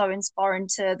just be so inspiring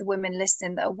to the women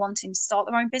listening that are wanting to start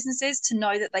their own businesses, to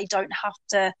know that they don't have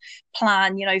to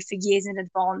plan, for years in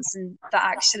advance, and that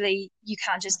actually you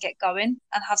can just get going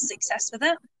and have success with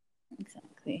it.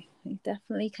 Exactly. You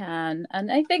definitely can. And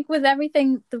I think with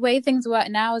everything, the way things work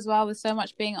now as well, with so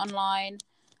much being online,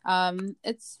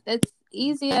 it's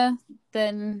easier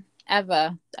than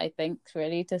ever, I think,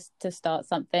 really, to start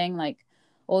something. Like,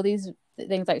 all these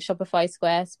things like Shopify,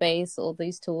 Squarespace, all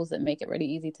these tools that make it really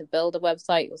easy to build a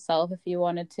website yourself if you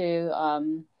wanted to.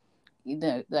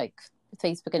 Like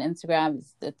Facebook and Instagram,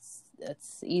 it's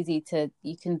easy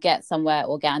you can get somewhere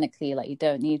organically. Like, you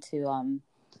don't need to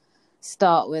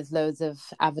start with loads of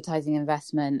advertising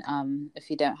investment if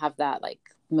you don't have that. Like,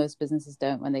 most businesses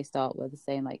don't when they start. With the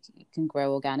same, like, you can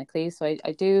grow organically. So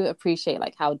I do appreciate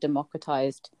like how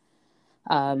democratized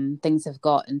things have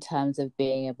got in terms of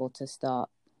being able to start.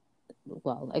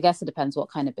 Well, I guess it depends what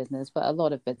kind of business, but a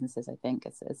lot of businesses, I think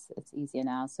it's easier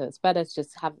now. So it's better to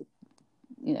just have,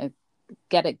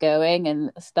 get it going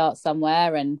and start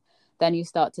somewhere, and then you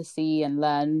start to see and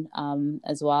learn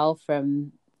as well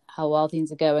from how well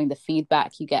things are going, the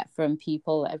feedback you get from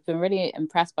people. I've been really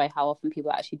impressed by how often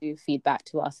people actually do feedback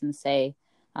to us and say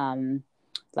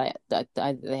like that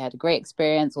they had a great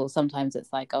experience, or sometimes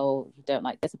it's like, oh, you don't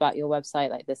like this about your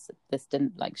website, like this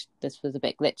didn't, like, this was a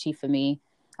bit glitchy for me.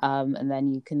 And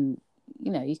then you can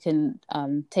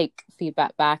take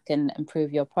feedback back and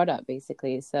improve your product,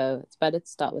 basically. So it's better to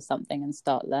start with something and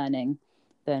start learning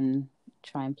than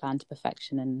try and plan to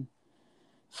perfection and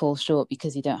fall short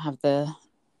because you don't have the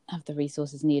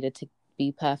resources needed to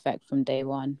be perfect from day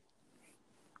one.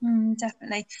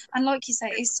 Definitely. And like you say,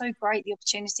 it's so great the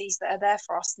opportunities that are there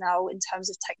for us now in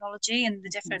terms of technology and the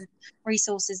different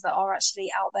resources that are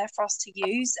actually out there for us to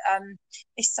use.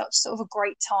 It's such sort of a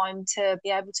great time to be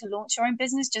able to launch your own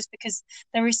business just because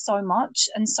there is so much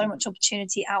and so much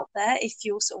opportunity out there if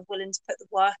you're sort of willing to put the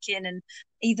work in and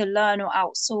either learn or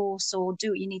outsource or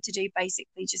do what you need to do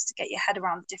basically just to get your head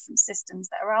around the different systems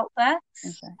that are out there.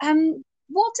 Okay.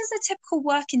 What does a typical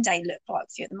working day look like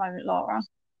for you at the moment, Laura?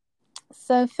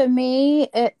 So for me,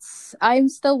 I'm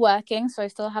still working, so I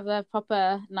still have a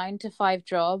proper 9 to 5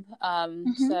 job.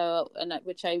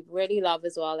 Which I really love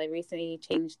as well. I recently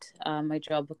changed my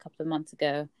job a couple of months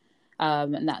ago,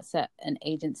 and that's at an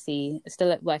agency.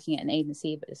 Still working at an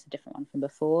agency, but it's a different one from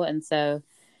before. And so,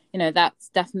 that's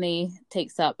definitely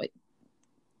takes up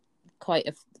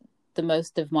like the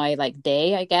most of my like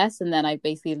day, I guess. And then I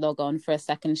basically log on for a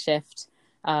second shift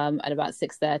at about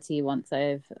 6:30 once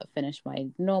I've finished my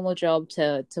normal job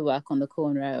to work on the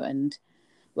cornrow. And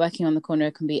working on the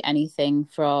cornrow can be anything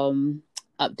from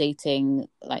updating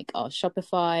like our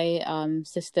Shopify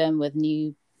system with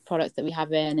new products that we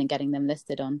have in and getting them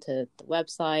listed onto the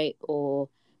website, or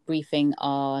briefing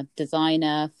our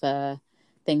designer for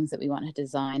things that we want to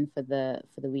design for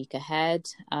the week ahead,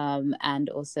 and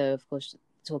also of course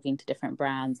talking to different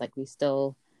brands. Like we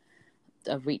still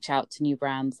reach out to new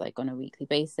brands like on a weekly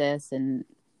basis and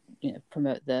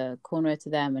promote the cornrow to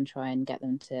them and try and get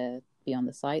them to be on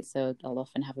the site. So I'll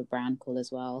often have a brand call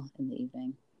as well in the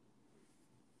evening.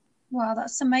 Wow,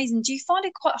 that's amazing. Do you find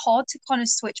it quite hard to kind of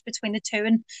switch between the two?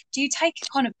 And do you take a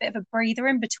kind of bit of a breather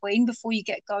in between before you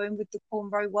get going with the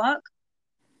cornrow work?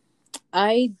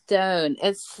 I don't.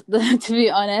 It's to be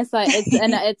honest, like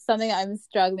it's something I'm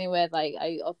struggling with. Like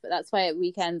that's why at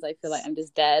weekends I feel like I'm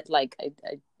just dead. Like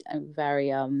I'm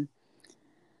very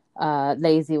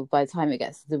lazy by the time it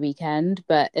gets to the weekend.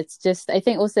 But it's just, I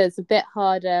think also it's a bit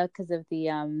harder because of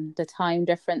the time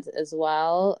difference as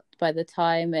well. By the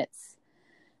time it's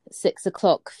 6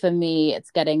 o'clock for me,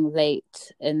 it's getting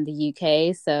late in the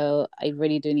UK, so I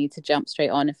really do need to jump straight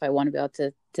on if I want to be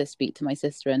able to speak to my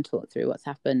sister and talk through what's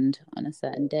happened on a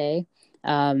certain day.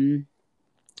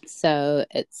 So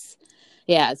it's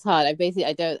hard.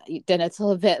 I don't eat dinner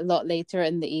till a lot later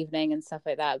in the evening and stuff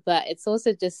like that. But it's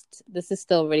also just, this is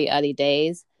still really early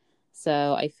days,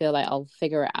 so I feel like I'll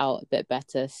figure it out a bit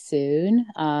better soon.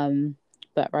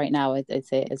 But right now I'd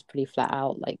say it's pretty flat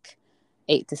out, like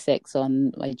 8 to 6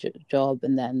 on my job,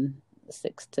 and then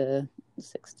 6 to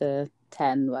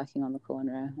 10 working on the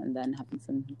corner, and then having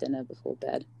some dinner before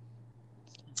bed.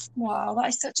 Wow, that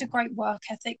is such a great work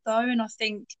ethic though, and I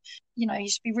think you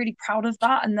should be really proud of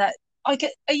that. And that do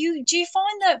you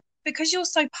find that because you're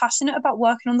so passionate about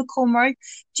working on the cornrow,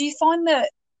 do you find that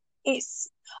it's,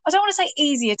 I don't want to say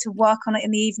easier to work on it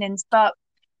in the evenings, but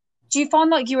do you find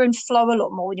like you're in flow a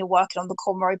lot more when you're working on the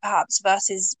cornrow perhaps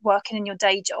versus working in your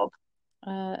day job?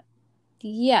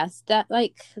 Yes, that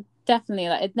definitely,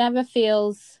 like it never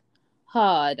feels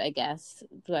hard, I guess,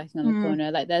 working on the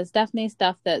corner. Like there's definitely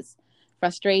stuff that's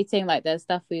frustrating, like there's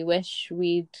stuff we wish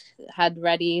we'd had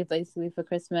ready basically for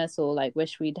Christmas, or like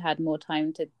wish we'd had more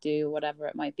time to do whatever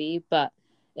it might be, but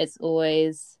it's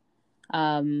always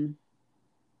like,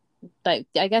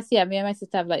 I guess, me and my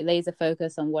sister have like laser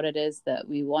focus on what it is that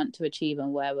we want to achieve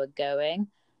and where we're going,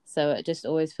 so it just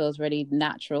always feels really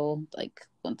natural. Like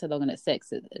once I log on at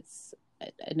 6,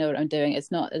 I know what I'm doing.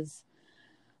 It's not as,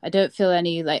 I don't feel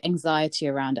any like anxiety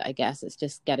around it, I guess. It's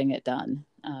just getting it done,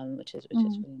 which is really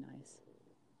nice.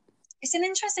 It's an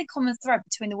interesting common thread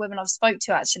between the women I've spoke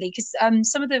to actually, because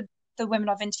some of the women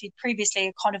I've interviewed previously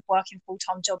are kind of working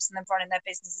full-time jobs and then running their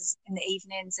businesses in the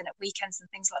evenings and at weekends and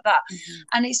things like that.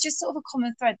 And it's just sort of a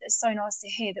common thread that's so nice to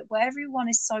hear, that where everyone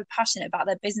is so passionate about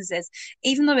their businesses,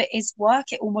 even though it is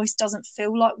work, it almost doesn't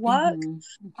feel like work.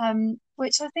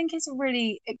 Which I think is a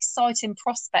really exciting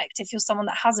prospect if you're someone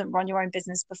that hasn't run your own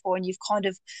business before and you've kind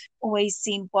of always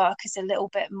seen work as a little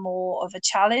bit more of a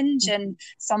challenge and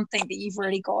something that you've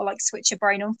really got to like switch your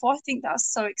brain on for. I think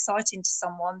that's so exciting to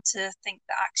someone to think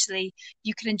that actually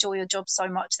you can enjoy your job so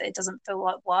much that it doesn't feel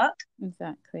like work.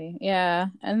 Exactly. Yeah.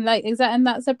 And and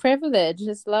that's a privilege.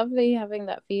 It's lovely having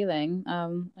that feeling. I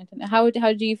don't know, how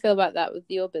do you feel about that with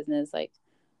your business? Like,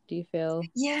 do you feel?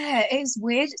 Yeah, it was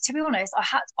weird. To be honest,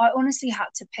 I honestly had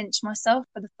to pinch myself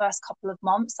for the first couple of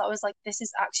months. I was like, this is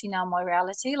actually now my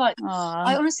reality. Like, Aww.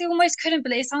 I honestly almost couldn't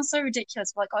believe it. Sounds so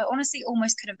ridiculous. Like, I honestly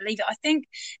almost couldn't believe it. I think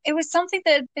it was something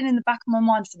that had been in the back of my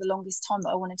mind for the longest time, that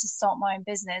I wanted to start my own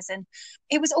business. And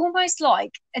it was almost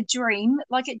like a dream.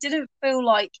 Like, it didn't feel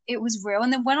like it was real.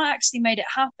 And then when I actually made it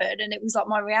happen and it was like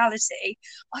my reality,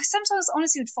 I sometimes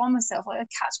honestly would find myself, like, I'd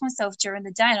catch myself during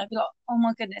the day and I'd be like, oh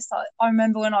my goodness, like, I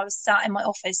remember when I was sat in my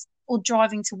office or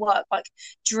driving to work, like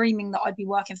dreaming that I'd be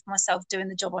working for myself doing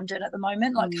the job I'm doing at the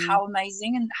moment. Like how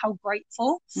amazing and how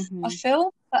grateful I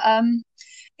feel. But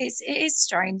it is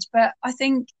strange, but I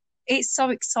think it's so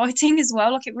exciting as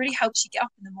well. Like it really helps you get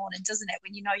up in the morning, doesn't it?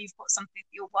 When you know you've got something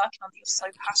that you're working on that you're so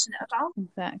passionate about.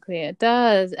 Exactly, it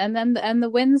does. And then the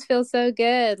wins feel so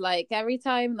good. Like every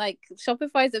time, like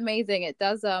Shopify is amazing. It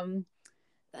does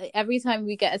every time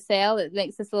we get a sale, it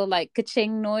makes this little like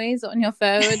ka-ching noise on your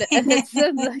phone, and it's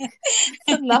like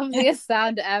the loveliest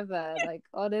sound ever. Like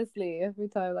honestly, every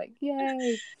time, like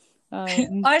yay.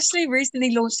 I actually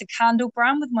recently launched a candle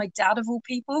brand with my dad of all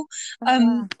people,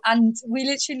 and we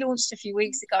literally launched a few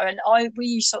weeks ago, and we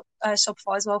use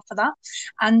Shopify as well for that,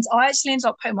 and I actually ended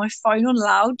up putting my phone on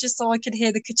loud just so I could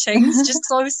hear the ka-chings, just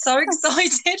because I was so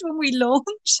excited when we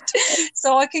launched.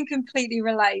 So I can completely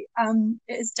relate.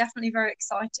 It is definitely very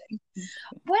exciting.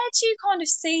 Where do you kind of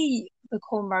see the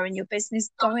Cornrow in your business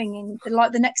going in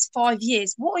like the next 5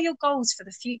 years? What are your goals for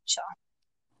the future?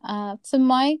 So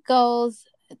my goals,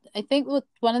 I think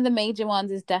one of the major ones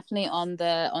is definitely on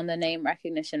the name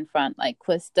recognition front. Like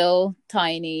we're still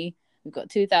tiny. We've got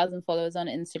 2,000 followers on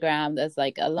Instagram. There's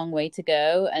like a long way to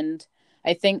go. And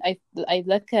I think I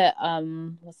look at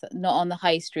Not on the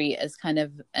High Street as kind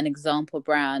of an example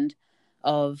brand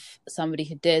of somebody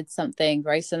who did something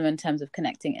very similar in terms of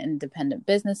connecting independent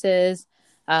businesses,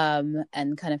 and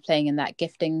kind of playing in that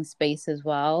gifting space as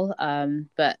well.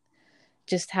 But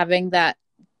just having that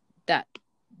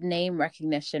name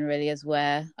recognition really is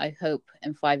where I hope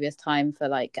in 5 years time for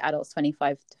like adults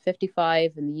 25 to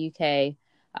 55 in the UK.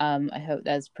 I hope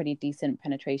there's pretty decent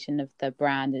penetration of the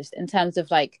brand just in terms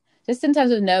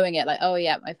of knowing it, like, oh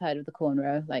yeah, I've heard of the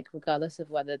Cornrow, like regardless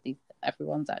of whether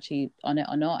everyone's actually on it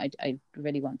or not. I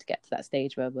really want to get to that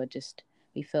stage where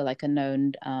we feel like a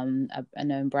known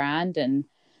brand, and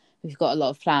we've got a lot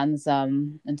of plans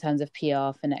in terms of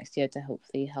PR for next year to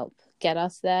hopefully help get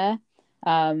us there.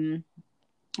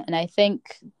 And I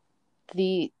think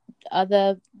the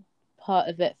other part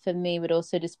of it for me would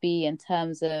also just be in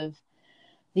terms of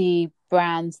the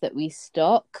brands that we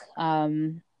stock.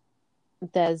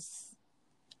 There's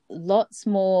lots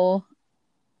more,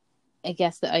 I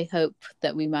guess, that I hope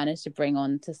that we manage to bring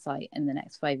on to site in the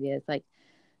next 5 years. Like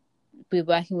we're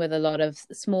working with a lot of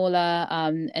smaller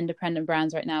independent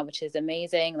brands right now, which is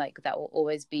amazing. Like that will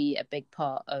always be a big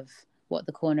part of what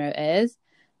the Cornrow is.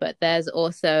 But there's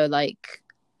also like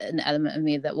an element of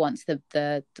me that wants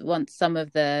wants some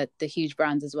of the huge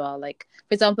brands as well. Like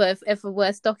for example, if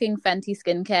we're stocking Fenty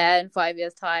skincare in 5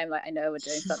 years time, like I know we're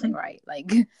doing something right.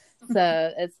 Like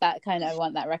so it's that kind of, I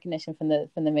want that recognition from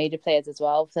the major players as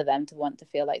well, for them to want to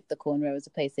feel like the Cornrow is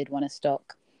a place they'd want to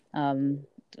stock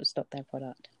their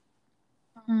product.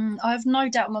 I have no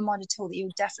doubt in my mind at all that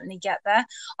you'll definitely get there.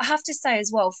 I have to say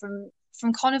as well, from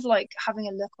kind of like having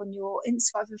a look on your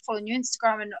Instagram, I've been following your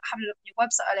Instagram and having a look on your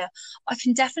website earlier, I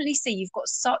can definitely see you've got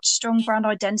such strong brand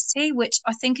identity, which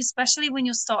I think, especially when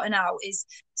you're starting out, is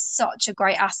such a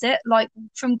great asset. Like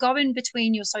from going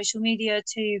between your social media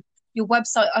to your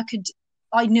website,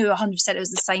 I knew 100% it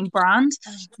was the same brand,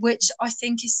 which I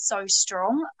think is so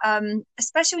strong,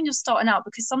 especially when you're starting out,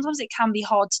 because sometimes it can be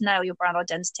hard to nail your brand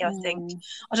identity, I think.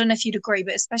 I don't know if you'd agree,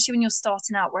 but especially when you're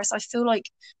starting out, whereas I feel like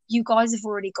you guys have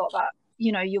already got that,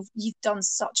 you've done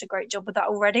such a great job with that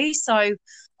already. So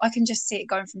I can just see it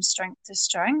going from strength to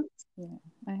strength. Yeah,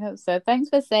 I hope so. Thanks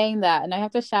for saying that. And I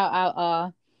have to shout out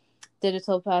our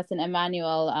digital person,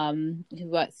 Emmanuel,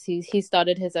 he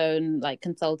started his own like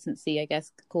consultancy, I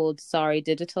guess, called Sorry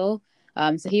Digital.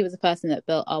 So he was the person that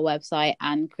built our website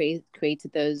and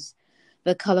created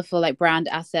the colorful like brand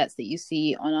assets that you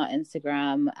see on our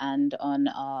Instagram and on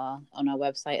our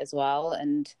website as well.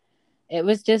 And it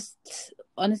was just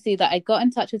honestly that I got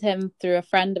in touch with him through a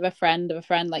friend of a friend of a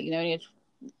friend, like,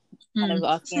 kind of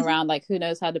asking around, like, who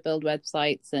knows how to build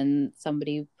websites, and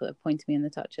somebody pointed me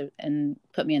and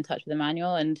put me in touch with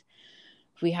Emmanuel, and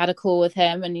we had a call with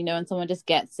him, and and someone just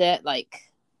gets it,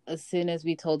 like as soon as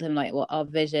we told him like what our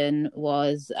vision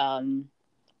was, and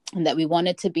that we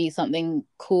wanted to be something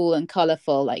cool and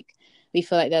colorful. Like we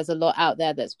feel like there's a lot out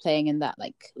there that's playing in that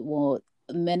like more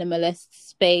minimalist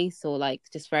space, or like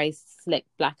just very slick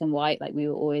black and white. Like we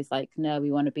were always like, no,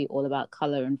 we want to be all about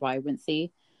color and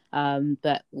vibrancy,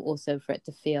 but also for it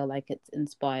to feel like it's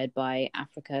inspired by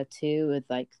Africa too, with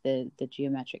like the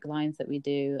geometric lines that we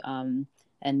do.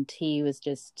 And he was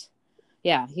just,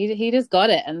 he just got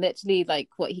it, and literally like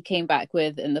what he came back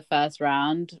with in the first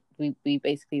round, we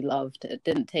basically loved. It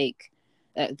didn't take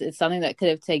it's something that could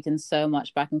have taken so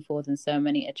much back and forth and so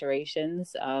many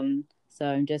iterations. So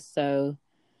I'm just it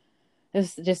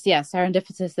was just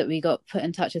serendipitous that we got put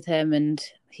in touch with him, and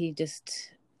he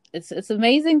just it's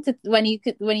amazing to when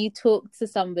you talk to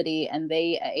somebody and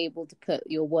they are able to put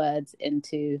your words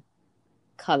into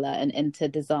color and into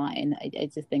design. I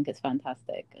just think it's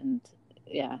fantastic, and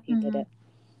yeah, he did it.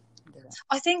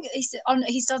 I think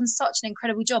he's done such an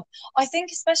incredible job. I think,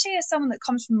 especially as someone that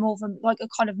comes from more of a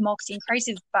kind of marketing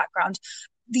creative background,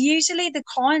 usually the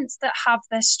clients that have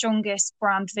their strongest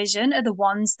brand vision are the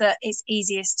ones that it's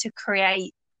easiest to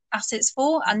create assets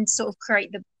for and sort of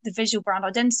create the visual brand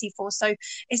identity for. So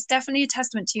it's definitely a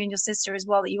testament to you and your sister as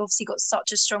well that you've obviously got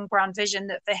such a strong brand vision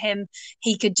that for him,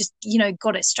 he could just,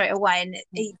 got it straight away and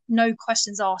no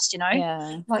questions asked,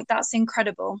 Yeah. Like, that's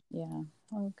incredible. Yeah.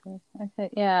 Okay.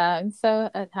 Yeah, I'm so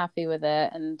happy with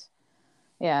it, and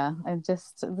yeah, it's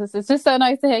just so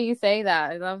nice to hear you say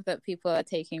that. I love that people are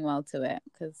taking well to it,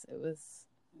 because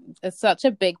it's such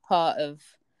a big part of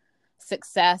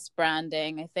success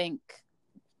branding. I think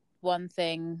one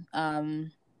thing, I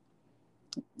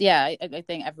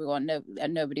think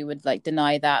nobody would like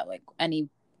deny that, like any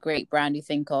great brand you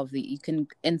think of, that you can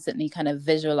instantly kind of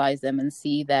visualize them and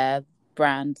see their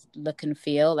brand look and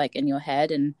feel like in your head,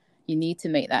 and you need to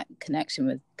make that connection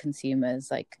with consumers.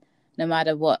 Like, no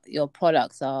matter what your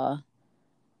products are,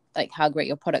 like how great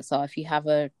your products are, if you have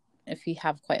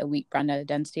quite a weak brand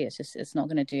identity, it's not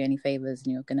going to do any favors,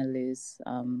 and you're going to lose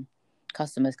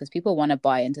customers, because people want to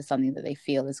buy into something that they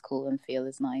feel is cool and feel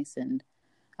is nice. And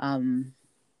and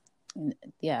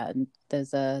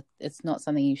it's not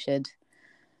something you should,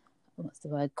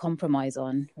 compromise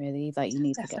on, really. Like, you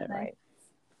need Definitely. to get it right.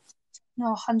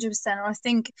 No, 100%. I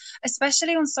think,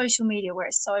 especially on social media where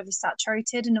it's so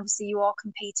oversaturated, and obviously you are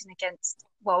competing against,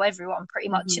 well, everyone pretty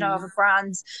much, other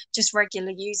brands, just regular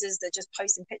users that just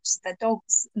posting pictures of their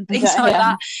dogs and things like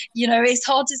that. It's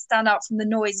hard to stand out from the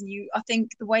noise. And I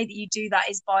think the way that you do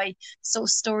that is by sort of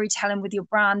storytelling with your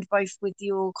brand, both with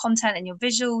your content and your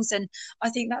visuals. And I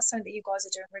think that's something that you guys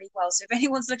are doing really well. So if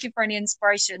anyone's looking for any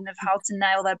inspiration of how to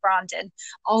nail their branding,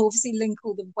 I'll obviously link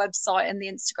all the website and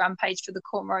the Instagram page for the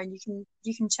Cornrow, and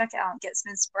you can check it out and get some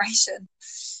inspiration.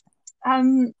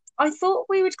 I thought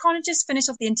we would kind of just finish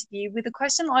off the interview with a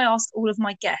question I ask all of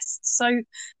my guests. So,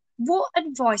 what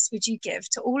advice would you give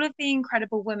to all of the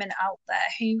incredible women out there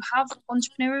who have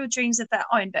entrepreneurial dreams of their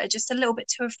own but are just a little bit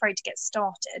too afraid to get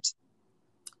started?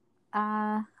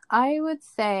 I would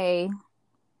say,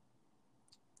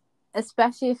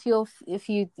 especially if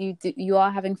you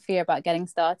are having fear about getting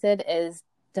started, is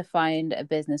to find a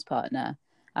business partner.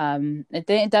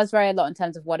 It does vary a lot in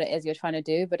terms of what it is you're trying to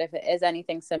do, but if it is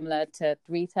anything similar to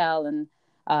retail and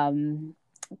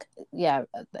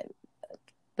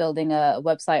building a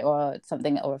website or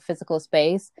something, or a physical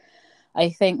space, I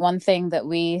think one thing that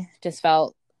we just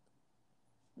felt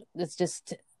is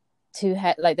just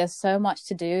like there's so much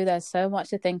to do, there's so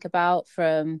much to think about,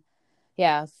 from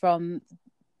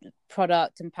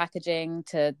product and packaging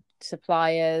to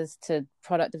suppliers to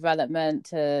product development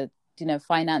to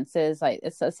finances. Like,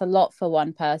 it's a lot for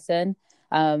one person,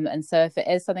 and so if it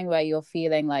is something where you're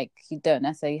feeling like you don't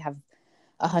necessarily have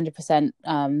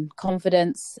 100%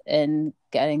 confidence in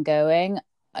getting going,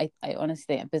 I honestly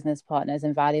think a business partner is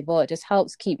invaluable. It just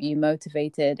helps keep you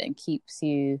motivated and keeps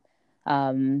you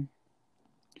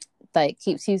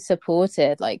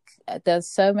supported. Like, there's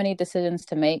so many decisions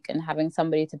to make, and having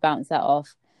somebody to bounce that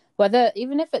off,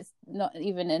 even if it's not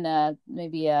even in a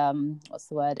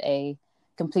a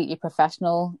completely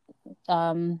professional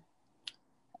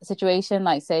situation,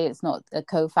 like say it's not a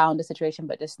co-founder situation,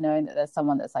 but just knowing that there's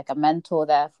someone that's like a mentor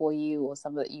there for you, or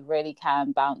someone that you really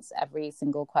can bounce every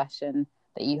single question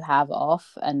that you have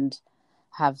off, and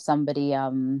have somebody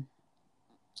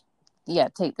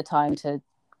take the time to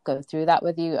go through that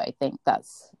with you. I think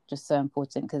that's just so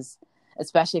important, because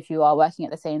especially if you are working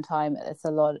at the same time, it's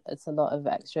a lot of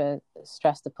extra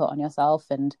stress to put on yourself,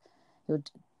 and your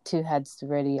two heads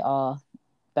really are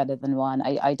better than one.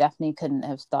 I definitely couldn't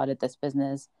have started this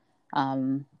business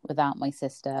without my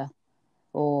sister,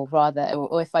 or I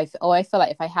feel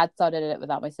like if I had started it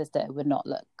without my sister, it would not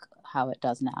look how it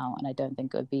does now, and I don't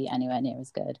think it would be anywhere near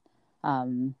as good.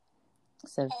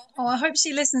 I hope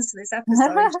she listens to this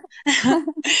episode.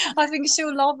 I think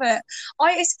she'll love it.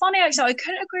 It's funny, actually, I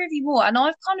couldn't agree with you more, and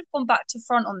I've kind of gone back to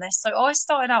front on this. So I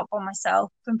started out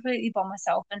completely by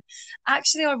myself, and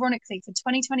actually, ironically, for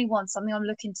 2021, something I'm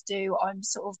looking to do, I'm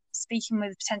sort of speaking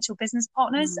with potential business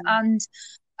partners, and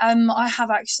I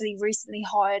have actually recently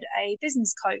hired a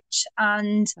business coach,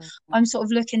 and I'm sort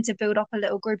of looking to build up a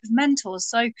little group of mentors.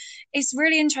 So it's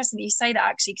really interesting that you say that,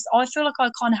 actually, because I feel like I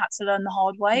kind of had to learn the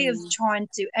hard way of trying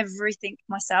to do everything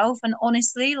myself. And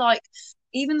honestly, like,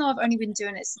 even though I've only been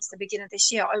doing it since the beginning of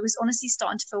this year, I was honestly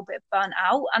starting to feel a bit burnt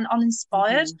out and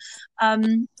uninspired.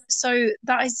 So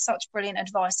that is such brilliant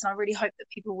advice, and I really hope that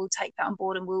people will take that on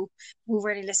board and will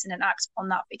really listen and act upon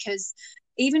that, because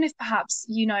even if perhaps,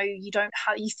 you know,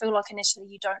 you feel like initially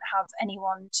you don't have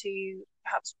anyone to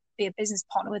perhaps be a business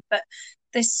partner with, but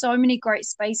there's so many great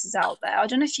spaces out there. I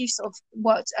don't know if you've sort of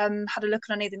had a look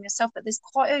on any of them yourself, but there's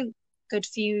quite a good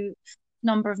few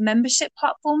number of membership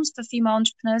platforms for female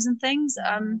entrepreneurs and things.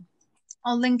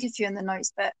 I'll link a few in the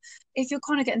notes, but if you're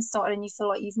kind of getting started and you feel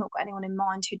like you've not got anyone in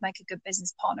mind who'd make a good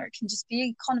business partner, it can just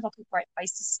be kind of like a great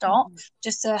place to start,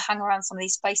 just to hang around some of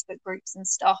these Facebook groups and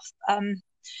stuff.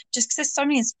 Just because there's so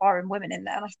many inspiring women in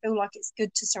there, and I feel like it's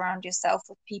good to surround yourself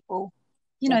with people,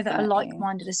 you know, that are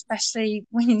like-minded, especially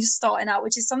when you're starting out,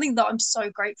 which is something that I'm so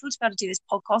grateful to be able to do this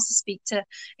podcast, to speak to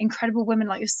incredible women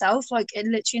like yourself. Like, it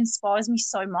literally inspires me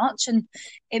so much, and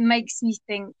it makes me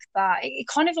think that it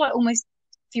kind of like almost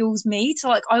fuels me to,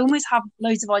 like, I almost have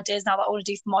loads of ideas now that I want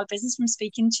to do for my business from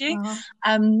speaking to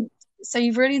you. So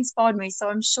you've really inspired me, so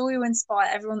I'm sure you'll inspire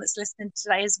everyone that's listening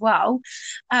today as well.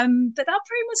 But that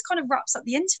pretty much kind of wraps up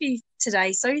the interview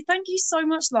today. So thank you so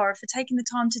much, Lara, for taking the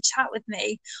time to chat with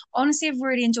me. Honestly, I've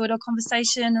really enjoyed our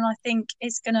conversation, and I think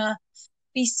it's gonna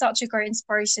be such a great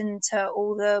inspiration to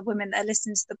all the women that are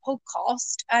listening to the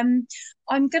podcast.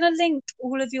 I'm going to link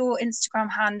all of your Instagram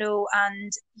handle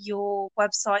and your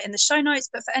website in the show notes,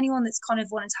 but for anyone that's kind of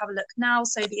wanting to have a look now,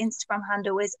 so the Instagram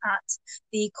handle is at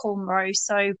the Cornrow.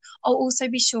 So I'll also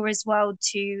be sure as well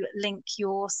to link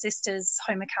your sister's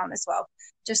home account as well,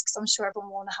 just because I'm sure everyone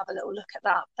will want to have a little look at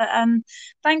that. But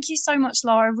thank you so much,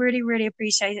 Lara. Really, really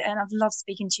appreciate it, and I've loved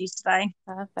speaking to you today.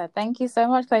 Perfect. Thank you so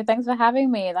much, Chloe. Thanks for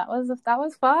having me. That was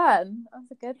fun. That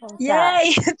was a good one.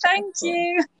 Yay! Thank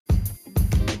you.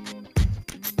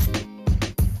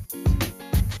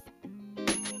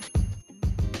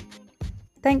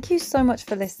 Thank you so much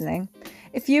for listening.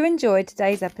 If you enjoyed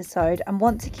today's episode and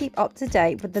want to keep up to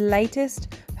date with the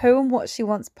latest Who and What She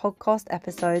Wants podcast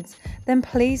episodes, then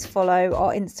please follow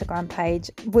our Instagram page,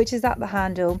 which is at the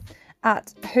handle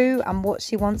at Who and What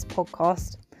She Wants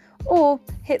podcast, or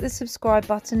hit the subscribe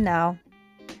button now.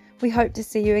 We hope to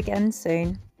see you again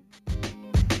soon.